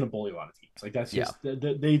 Utah State's going to bully a lot of teams. Like that's just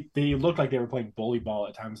they looked like they were playing bully ball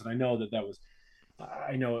at times, and I know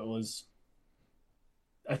it was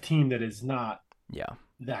a team that is not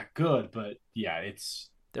that good, but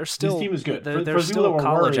they're still, this team is good. They're still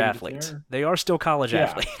college athletes. They are still college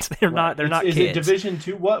athletes. They're not. They're not kids. Is it Division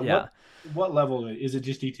II? What level is it?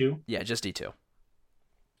 Just D2? Yeah, just D2.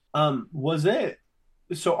 Was it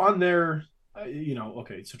so on their?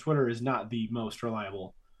 Okay, so Twitter is not the most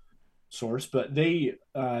reliable source, but the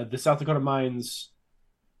South Dakota Mines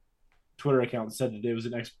Twitter account said that it was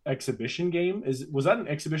an exhibition game. Was that an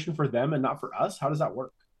exhibition for them and not for us? How does that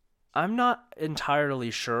work? I'm not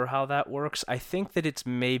entirely sure how that works. I think that it's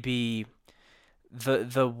maybe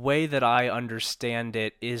the way that I understand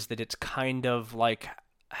it is that it's kind of like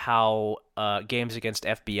how games against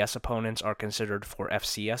FBS opponents are considered for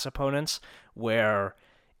FCS opponents, where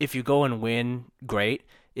if you go and win, great.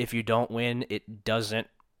 If you don't win, it doesn't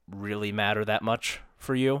really matter that much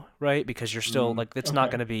for you, right? Because you're still it's not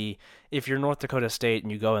going to be, if you're North Dakota State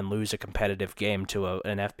and you go and lose a competitive game to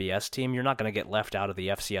an FBS team, you're not going to get left out of the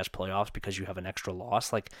FCS playoffs because you have an extra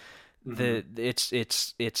loss.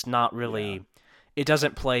 It's not really, it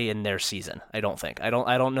doesn't play in their season. I don't think. I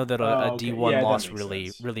don't know that a D1 loss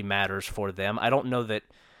really matters for them. I don't know that.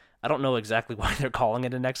 I don't know exactly why they're calling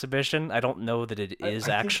it an exhibition. I don't know that it is I think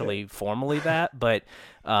that actually formally that, but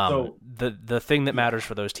so the thing that yeah matters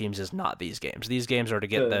for those teams is not these games. These games are to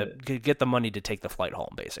the get the money to take the flight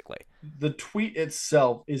home, basically. the tweet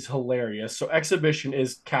itself is hilarious. So exhibition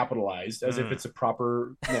is capitalized as if Mm. it's a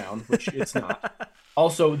proper noun, which it's not.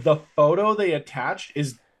 Also, the photo they attached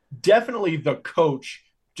is definitely the coach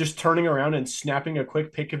just turning around and snapping a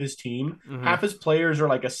quick pic of his team. Hmm. Half his players are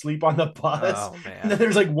like asleep on the bus, Oh and man. then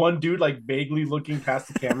there's like one dude like vaguely looking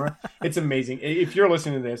past the camera. It's amazing. If you're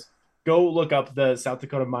listening to this, go look up the South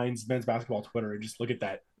Dakota Mines men's basketball Twitter and just look at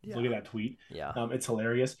that. Yeah. Look at that tweet. Yeah. It's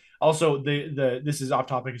hilarious. Also, the this is off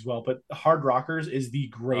topic as well, but Hard Rockers is the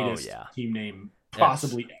Oh greatest yeah. team name That's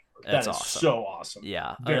possibly ever. that's That is awesome. so awesome.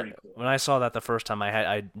 Yeah. Very cool. When I saw that the first time,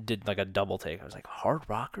 I did like a double take. I was like, Hard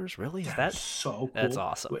Rockers, really? Is That is that? so That's cool.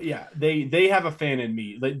 awesome. But yeah, they have a fan in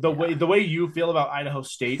me. Like Yeah. the way you feel about Idaho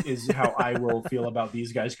State is how I will feel about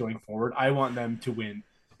these guys going forward. I want them to win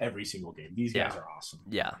every single game. These Yeah. guys are awesome.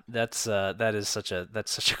 Yeah, that's such a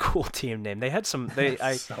cool team name. They had some they That's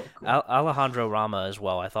I so cool. Alejandro Rama as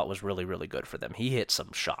well. I thought was really really good for them. He hit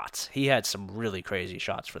some shots. He had some really crazy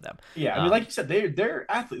shots for them. Yeah, I mean, like you said, they're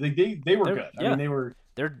athletes. Like they were They're good. I yeah, mean, they were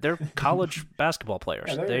they're college basketball yeah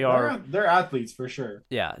players. they're They are they're they're athletes for sure.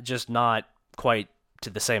 yeah, just not quite to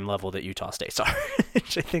the same level that Utah State's are,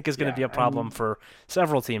 which I think is going to Yeah, be a I problem mean, for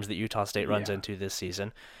several teams that Utah State runs yeah, into this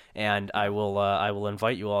season. And I will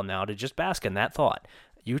invite you all now to just bask in that thought.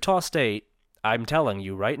 Utah State, I'm telling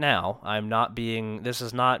you right now, this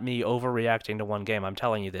is not me overreacting to one game. I'm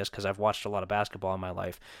telling you this because I've watched a lot of basketball in my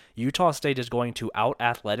life. Utah State is going to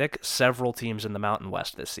out-athletic several teams in the Mountain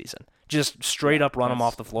West this season. Just straight yeah. up run them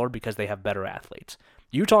off That's the floor because they have better athletes.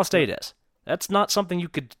 Utah State is. That's not something you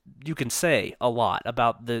can say a lot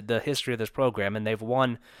about the history of this program, and they've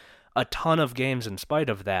won a ton of games in spite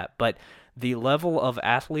of that. But the level of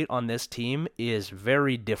athlete on this team is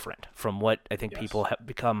very different from what I think people yes, have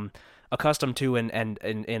become accustomed to and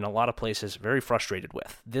in a lot of places very frustrated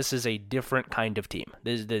with. This is a different kind of team.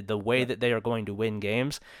 The way yeah, that they are going to win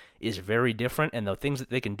games is very different, and the things that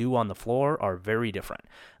they can do on the floor are very different.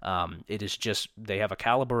 It is just they have a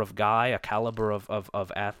caliber of guy, a caliber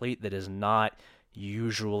of athlete that is not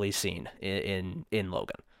usually seen in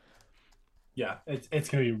Logan. yeah. It's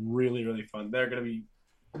gonna be really really fun. They're gonna be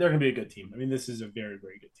a good team. I mean, this is a very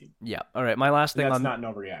very good team. Yeah. All right. My last And thing that's on not an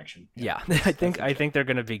overreaction. Yeah, yeah, that's I legit. think they're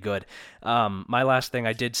going to be good. My last thing,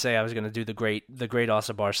 I did say I was going to do the great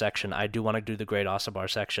Osabar section. I do want to do the great Osabar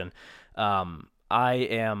section.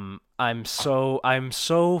 I'm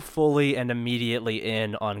so fully and immediately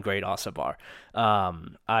in on Great Osabar.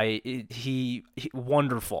 He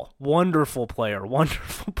wonderful player,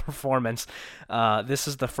 wonderful performance. This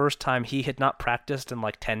is the first time he had not practiced in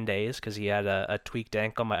like 10 days because he had a tweaked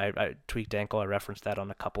ankle. I tweaked ankle. I referenced that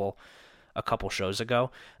on a couple shows ago.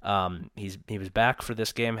 He was back for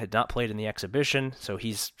this game, had not played in the exhibition, so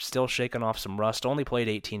he's still shaking off some rust. Only played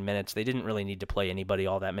 18 minutes. They didn't really need to play anybody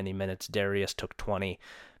all that many minutes. Darius took 20.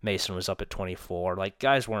 Mason was up at 24. Like,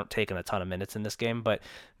 guys weren't taking a ton of minutes in this game, but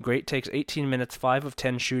Great takes 18 minutes, 5 of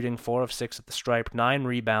 10 shooting, 4 of 6 at the stripe, 9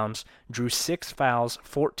 rebounds, drew 6 fouls,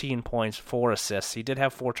 14 points, 4 assists. He did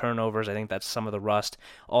have 4 turnovers. I think that's some of the rust.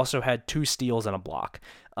 Also had 2 steals and a block.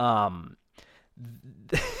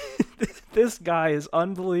 This guy is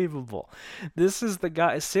unbelievable. This is the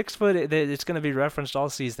guy, 6 foot. It's going to be referenced all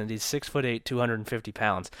season. He's 6'8", 250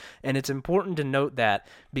 pounds, and it's important to note that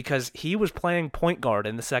because he was playing point guard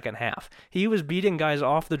in the second half. He was beating guys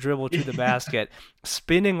off the dribble to the basket,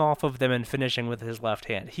 spinning off of them and finishing with his left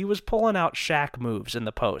hand. He was pulling out Shaq moves in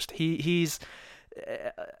the post. He's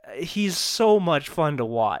so much fun to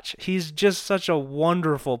watch. He's just such a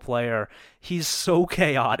wonderful player. He's so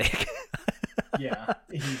chaotic. Yeah,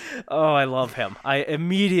 Oh, I love him. I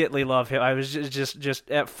immediately love him. I was just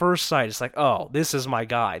at first sight, it's like, oh, this is my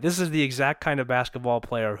guy. This is the exact kind of basketball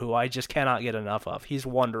player who I just cannot get enough of. He's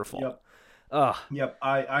wonderful. yep, Ugh. yep.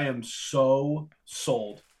 I am so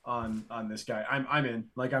sold on this guy. I'm in.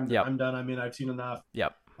 Like Yep. I'm done. I mean, I've seen enough.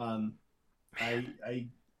 Yep. Um, I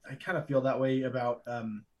kind of feel that way about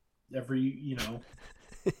every Yeah.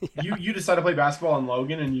 you decide to play basketball in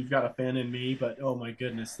Logan and you've got a fan in me, but oh my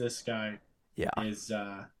goodness, this guy Yeah. is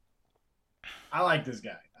I like this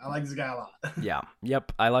guy. I like this guy a lot. Yeah.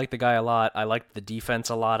 Yep. I like the guy a lot. I liked the defense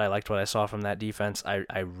a lot. I liked what I saw from that defense.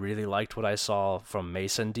 I really liked what I saw from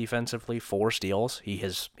Mason defensively. 4 steals.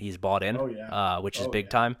 He's bought in. Oh yeah. Which is Oh big yeah.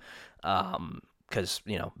 time. Because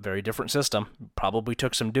very different system. Probably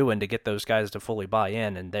took some doing to get those guys to fully buy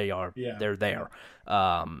in, and Yeah. they're there.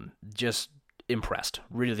 Just impressed.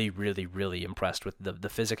 Really, really, really impressed with the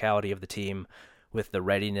physicality of the team, with the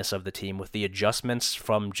readiness of the team, with the adjustments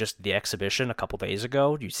from just the exhibition a couple days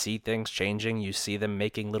ago. You see things changing. You see them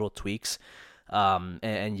making little tweaks.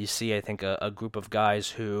 And you see, I think, a group of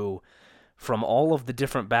guys who, from all of the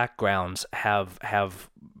different backgrounds, have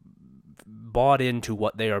bought into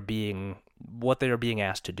what they are being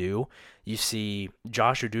asked to do. You see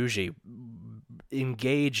Josh Uduji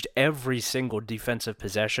engaged every single defensive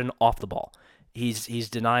possession off the ball. He's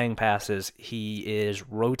denying passes. He is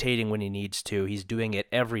rotating when he needs to. He's doing it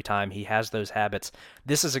every time. He has those habits.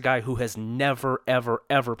 This is a guy who has never, ever,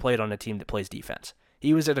 ever played on a team that plays defense.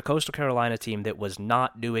 He was at a Coastal Carolina team that was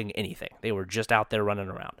not doing anything. They were just out there running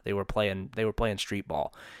around. They were playing street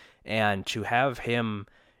ball. And to have him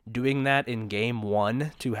doing that in game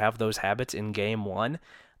one, to have those habits in game one,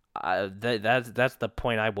 that's the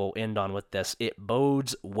point I will end on with this. It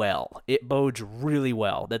bodes well. It bodes really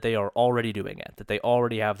well that they are already doing it, that they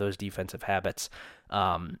already have those defensive habits.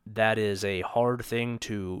 That is a hard thing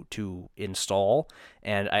to install,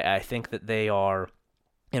 and I think that they are,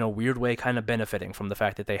 in a weird way, kind of benefiting from the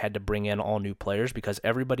fact that they had to bring in all new players, because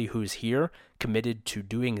everybody who's here committed to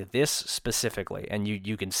doing this specifically, and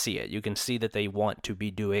you can see it. You can see that they want to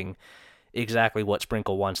be doing exactly what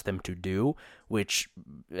Sprinkle wants them to do, which,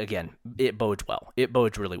 again, it bodes well. It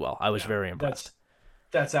bodes really well. I was very impressed.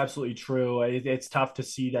 That's absolutely true. It's tough to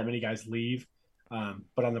see that many guys leave,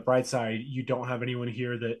 but on the bright side, you don't have anyone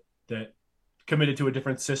here that committed to a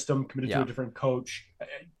different system, committed to a different coach.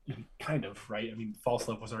 Kind of, right? I mean,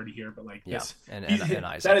 Falslev was already here, but this, and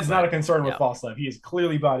Isaac, that is not a concern with Falslev. He is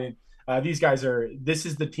clearly bought in. These guys this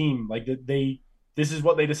is the team. This is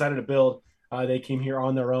what they decided to build. They came here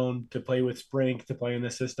on their own to play with Sprink, to play in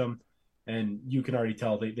this system, and you can already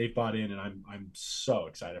tell they've bought in, and I'm so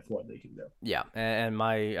excited for what they can do. Yeah, and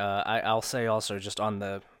I'll say also, just on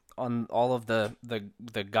all of the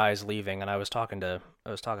guys leaving, and I was talking to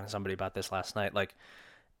somebody about this last night.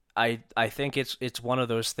 I think it's one of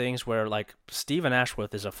those things where, Stephen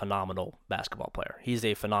Ashworth is a phenomenal basketball player. He's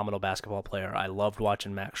a phenomenal basketball player. I loved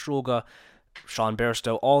watching Max Shulga, Sean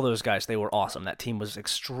Bairstow, all those guys. They were awesome. That team was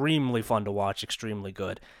extremely fun to watch, extremely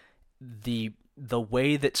good. The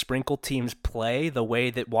way that Sprinkle teams play, the way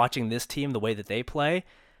that watching this team, the way that they play,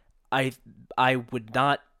 I would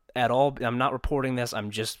not at all. I'm not reporting this.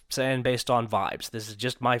 I'm just saying based on vibes. This is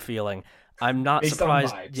just my feeling. I'm not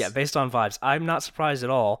surprised. Yeah, based on vibes. I'm not surprised at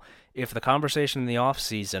all if the conversation in the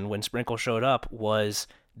offseason when Sprinkle showed up was,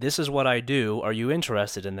 "This is what I do. Are you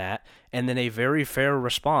interested in that?" And then a very fair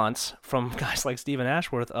response from guys like Stephen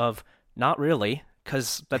Ashworth of, "Not really,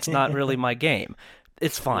 because that's not really my game."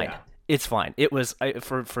 It's fine. Yeah. It's fine. It was,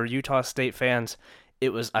 for Utah State fans, it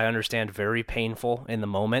was, I understand, very painful in the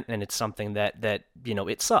moment, and it's something that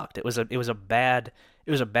it sucked. It was a bad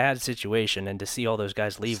situation, and to see all those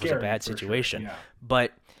guys leave was a bad situation. Sure. Yeah.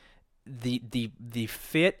 But the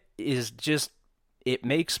fit is just, it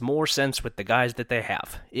makes more sense with the guys that they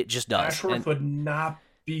have. It just does. Ashworth would not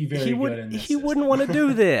be very good in this. He wouldn't want to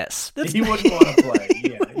do this. He wouldn't want to play.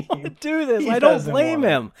 Yeah. Do this. I don't blame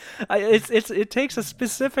him. It takes a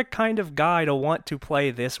specific kind of guy to want to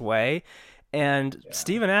play this way. And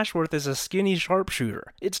Stephen Ashworth is a skinny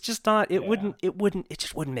sharpshooter. It's just not. It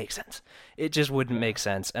just wouldn't make sense. It just wouldn't make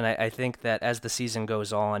sense. And I think that as the season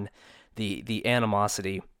goes on, the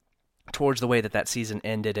animosity towards the way that season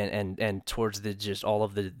ended and towards just all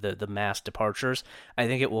of the mass departures, I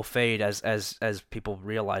think it will fade as people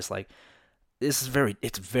realize, it's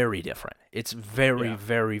very different. It's very,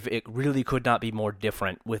 it really could not be more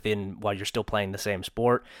different while you're still playing the same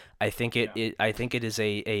sport. I think it is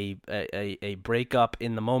a breakup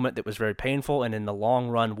in the moment that was very painful, and in the long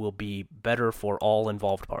run will be better for all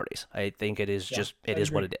involved parties. I think it is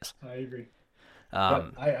what it is. I agree.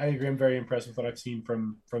 I agree. I'm very impressed with what I've seen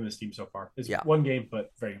from this team so far. It's one game,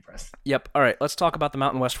 but very impressed. Yep. All right, let's talk about the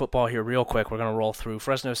Mountain West football here real quick. We're going to roll through.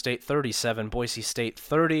 Fresno State 37, Boise State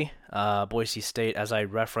 30. Boise State, as I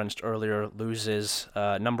referenced earlier, loses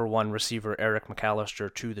number one receiver Eric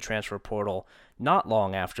McAllister to the transfer portal not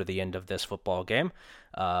long after the end of this football game.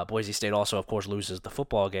 Boise State also, of course, loses the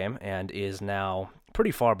football game and is now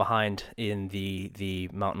pretty far behind in the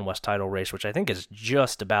Mountain West title race, which I think is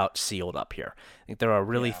just about sealed up here. I think there are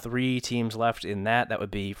really three teams left in that. That would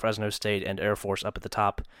be Fresno State and Air Force up at the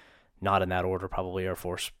top. Not in that order, probably Air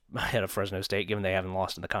Force ahead of Fresno State, given they haven't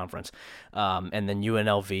lost in the conference. And then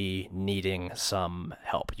UNLV needing some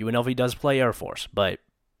help. UNLV does play Air Force, but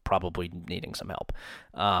probably needing some help.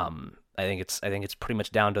 I think it's pretty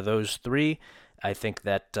much down to those three. I think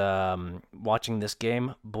that watching this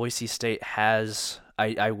game, Boise State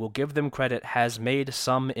I will give them credit, has made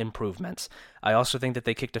some improvements. I also think that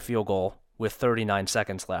they kicked a field goal with 39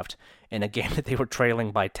 seconds left in a game that they were trailing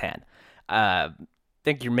by 10.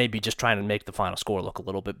 think you're maybe just trying to make the final score look a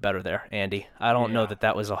little bit better there, Andy. I don't know Yeah, that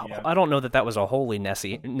that was a yeah. I don't know that that was a wholly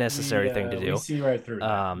necessary thing to We do. see right through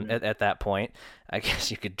that. Yeah. At that point, I guess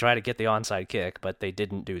you could try to get the onside kick, but they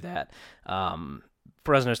didn't do that. Um,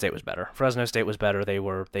 Fresno State was better. Fresno State was better. They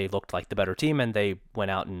looked like the better team, and they went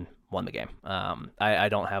out and won the game. I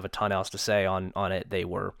don't have a ton else to say on it. They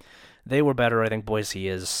were better. I think Boise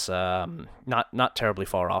is not terribly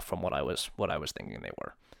far off from what I was thinking they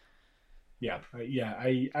were.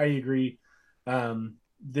 I agree.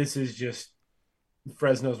 This is just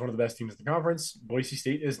Fresno is one of the best teams in the conference. Boise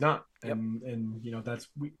State is not, Yep. and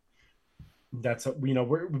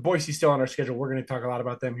we're Boise's still on our schedule. We're going to talk a lot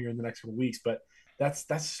about them here in the next couple of weeks, but that's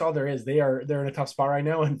just all there is. They're in a tough spot right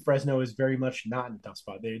now, and Fresno is very much not in a tough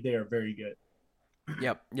spot. They are very good.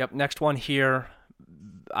 Yep. Next one here.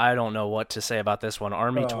 I don't know what to say about this one.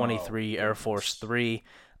 Army Oh 23, Air Force goodness. 3.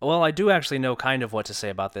 Well, I do actually know kind of what to say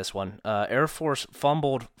about this one. Air Force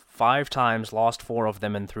fumbled 5 times, lost 4 of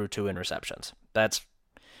them, and threw 2 interceptions.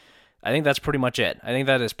 I think that's pretty much it. I think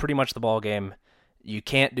that is pretty much the ball game. You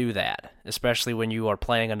can't do that, especially when you are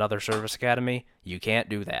playing another service academy. You can't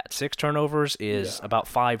do that. 6 turnovers is Yeah. about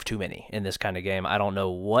 5 too many in this kind of game. I don't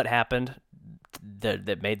know what happened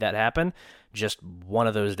that made that happen. Just one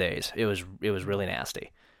of those days. It was really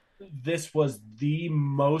nasty. This was the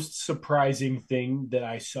most surprising thing that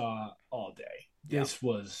I saw all day. Yeah. This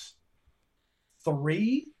was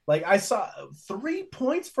three. Like I saw 3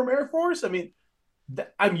 points from Air Force. I mean,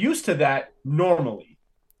 I'm used to that normally.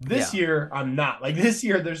 This Yeah. year, I'm not. Like this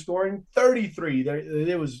year, they're scoring 33.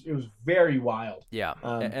 It was very wild. Yeah.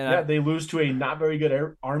 Yeah, they lose to a not very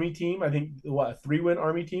good Army team. I think what a 3-win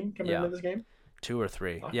Army team coming Yeah, into this game. 2 or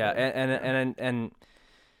 3. Not Yeah, good. and Yeah. and and, and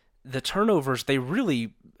the turnovers, they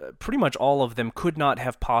really, pretty much all of them could not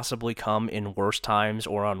have possibly come in worse times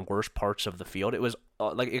or on worse parts of the field. It was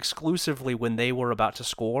like exclusively when they were about to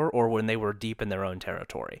score or when they were deep in their own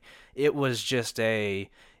territory. It was just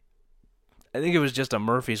I think it was just a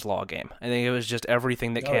Murphy's Law game. I think it was just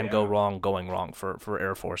everything that Oh can go yeah. wrong going wrong for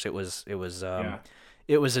Air Force. Yeah.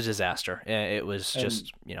 It was a disaster. It was And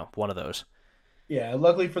just one of those. yeah,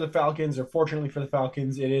 luckily for the Falcons, or fortunately for the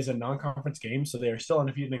Falcons, it is a non-conference game, so they are still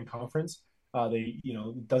undefeated in conference.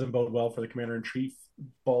 It doesn't bode well for the Commander in Chief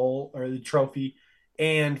Bowl or the trophy,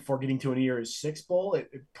 and for getting to an year's six bowl, it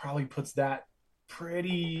probably puts that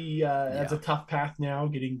pretty. That's Yeah, a tough path now,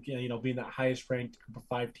 getting being that highest ranked Group of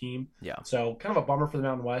Five team. yeah. So kind of a bummer for the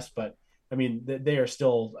Mountain West, but I mean they are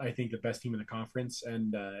still, I think, the best team in the conference,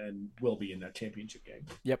 and will be in that championship game.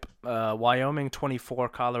 Yep. Wyoming 24,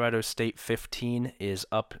 Colorado State 15 is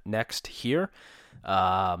up next here.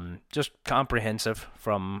 Just comprehensive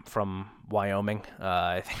from Wyoming.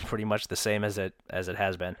 I think pretty much the same as it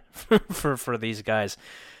has been for these guys.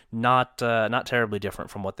 Not terribly different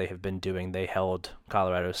from what they have been doing. They held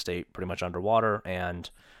Colorado State pretty much underwater and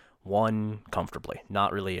won comfortably.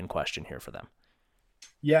 Not really in question here for them.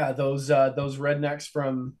 Yeah, those rednecks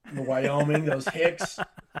from Wyoming, those Hicks.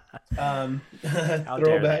 How dare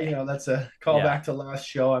Throwback, they? that's a Yeah. callback to last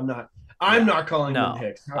show. I'm Yeah. not calling them No.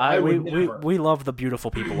 Hicks. I I we, would we never. we love the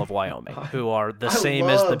beautiful people of Wyoming, I, who are the I same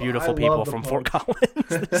as the I beautiful people love the from Fort Pokes.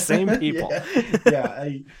 Collins. The same people. Yeah.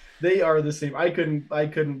 They are the same. I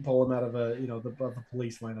couldn't pull them out of the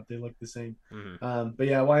police lineup. They look the same. Mhm. But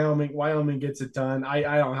yeah, Wyoming gets it done.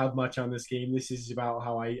 I don't have much on this game. This is about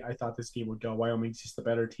how I thought this game would go. Wyoming's just the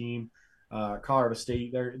better team. Colorado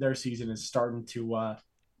State, their season is Yeah.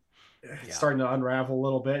 starting to unravel a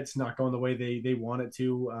little bit. It's not going the way they want it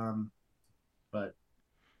to. But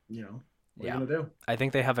what are you Yeah. gonna do? I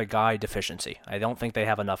think they have a guy deficiency. I don't think they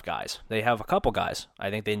have enough guys. They have a couple guys. I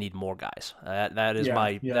think they need more guys. That is Yeah,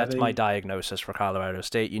 yeah. that's my diagnosis for Colorado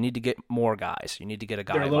State. You need to get more guys. You need to get a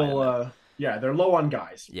They're a guy little. vitamin. They're low on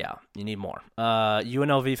guys. Yeah, you need more.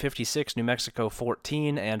 UNLV 56, New Mexico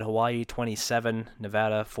 14, and Hawaii 27,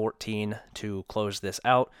 Nevada 14 to close this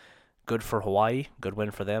out. Good for Hawaii. Good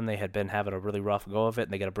win for them. They had been having a really rough go of it,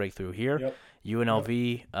 and they get a breakthrough here. Yep.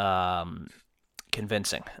 UNLV,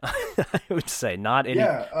 convincing. I would say not any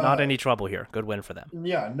Yeah. not any trouble here. Good win for them.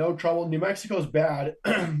 Yeah. No trouble. New Mexico's bad.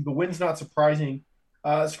 The win's not surprising.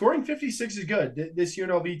 Scoring 56 is good. This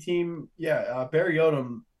UNLV team, yeah. Barry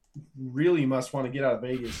Odom really must want to get out of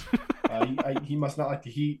Vegas. He must not like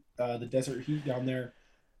the heat, the desert heat down there.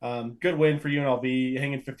 Good win for UNLV.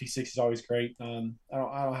 Hanging 56 is always great. I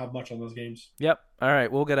don't have much on those games. Yep. All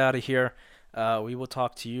right, we'll get out of here. We will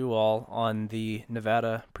talk to you all on the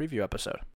Nevada preview episode.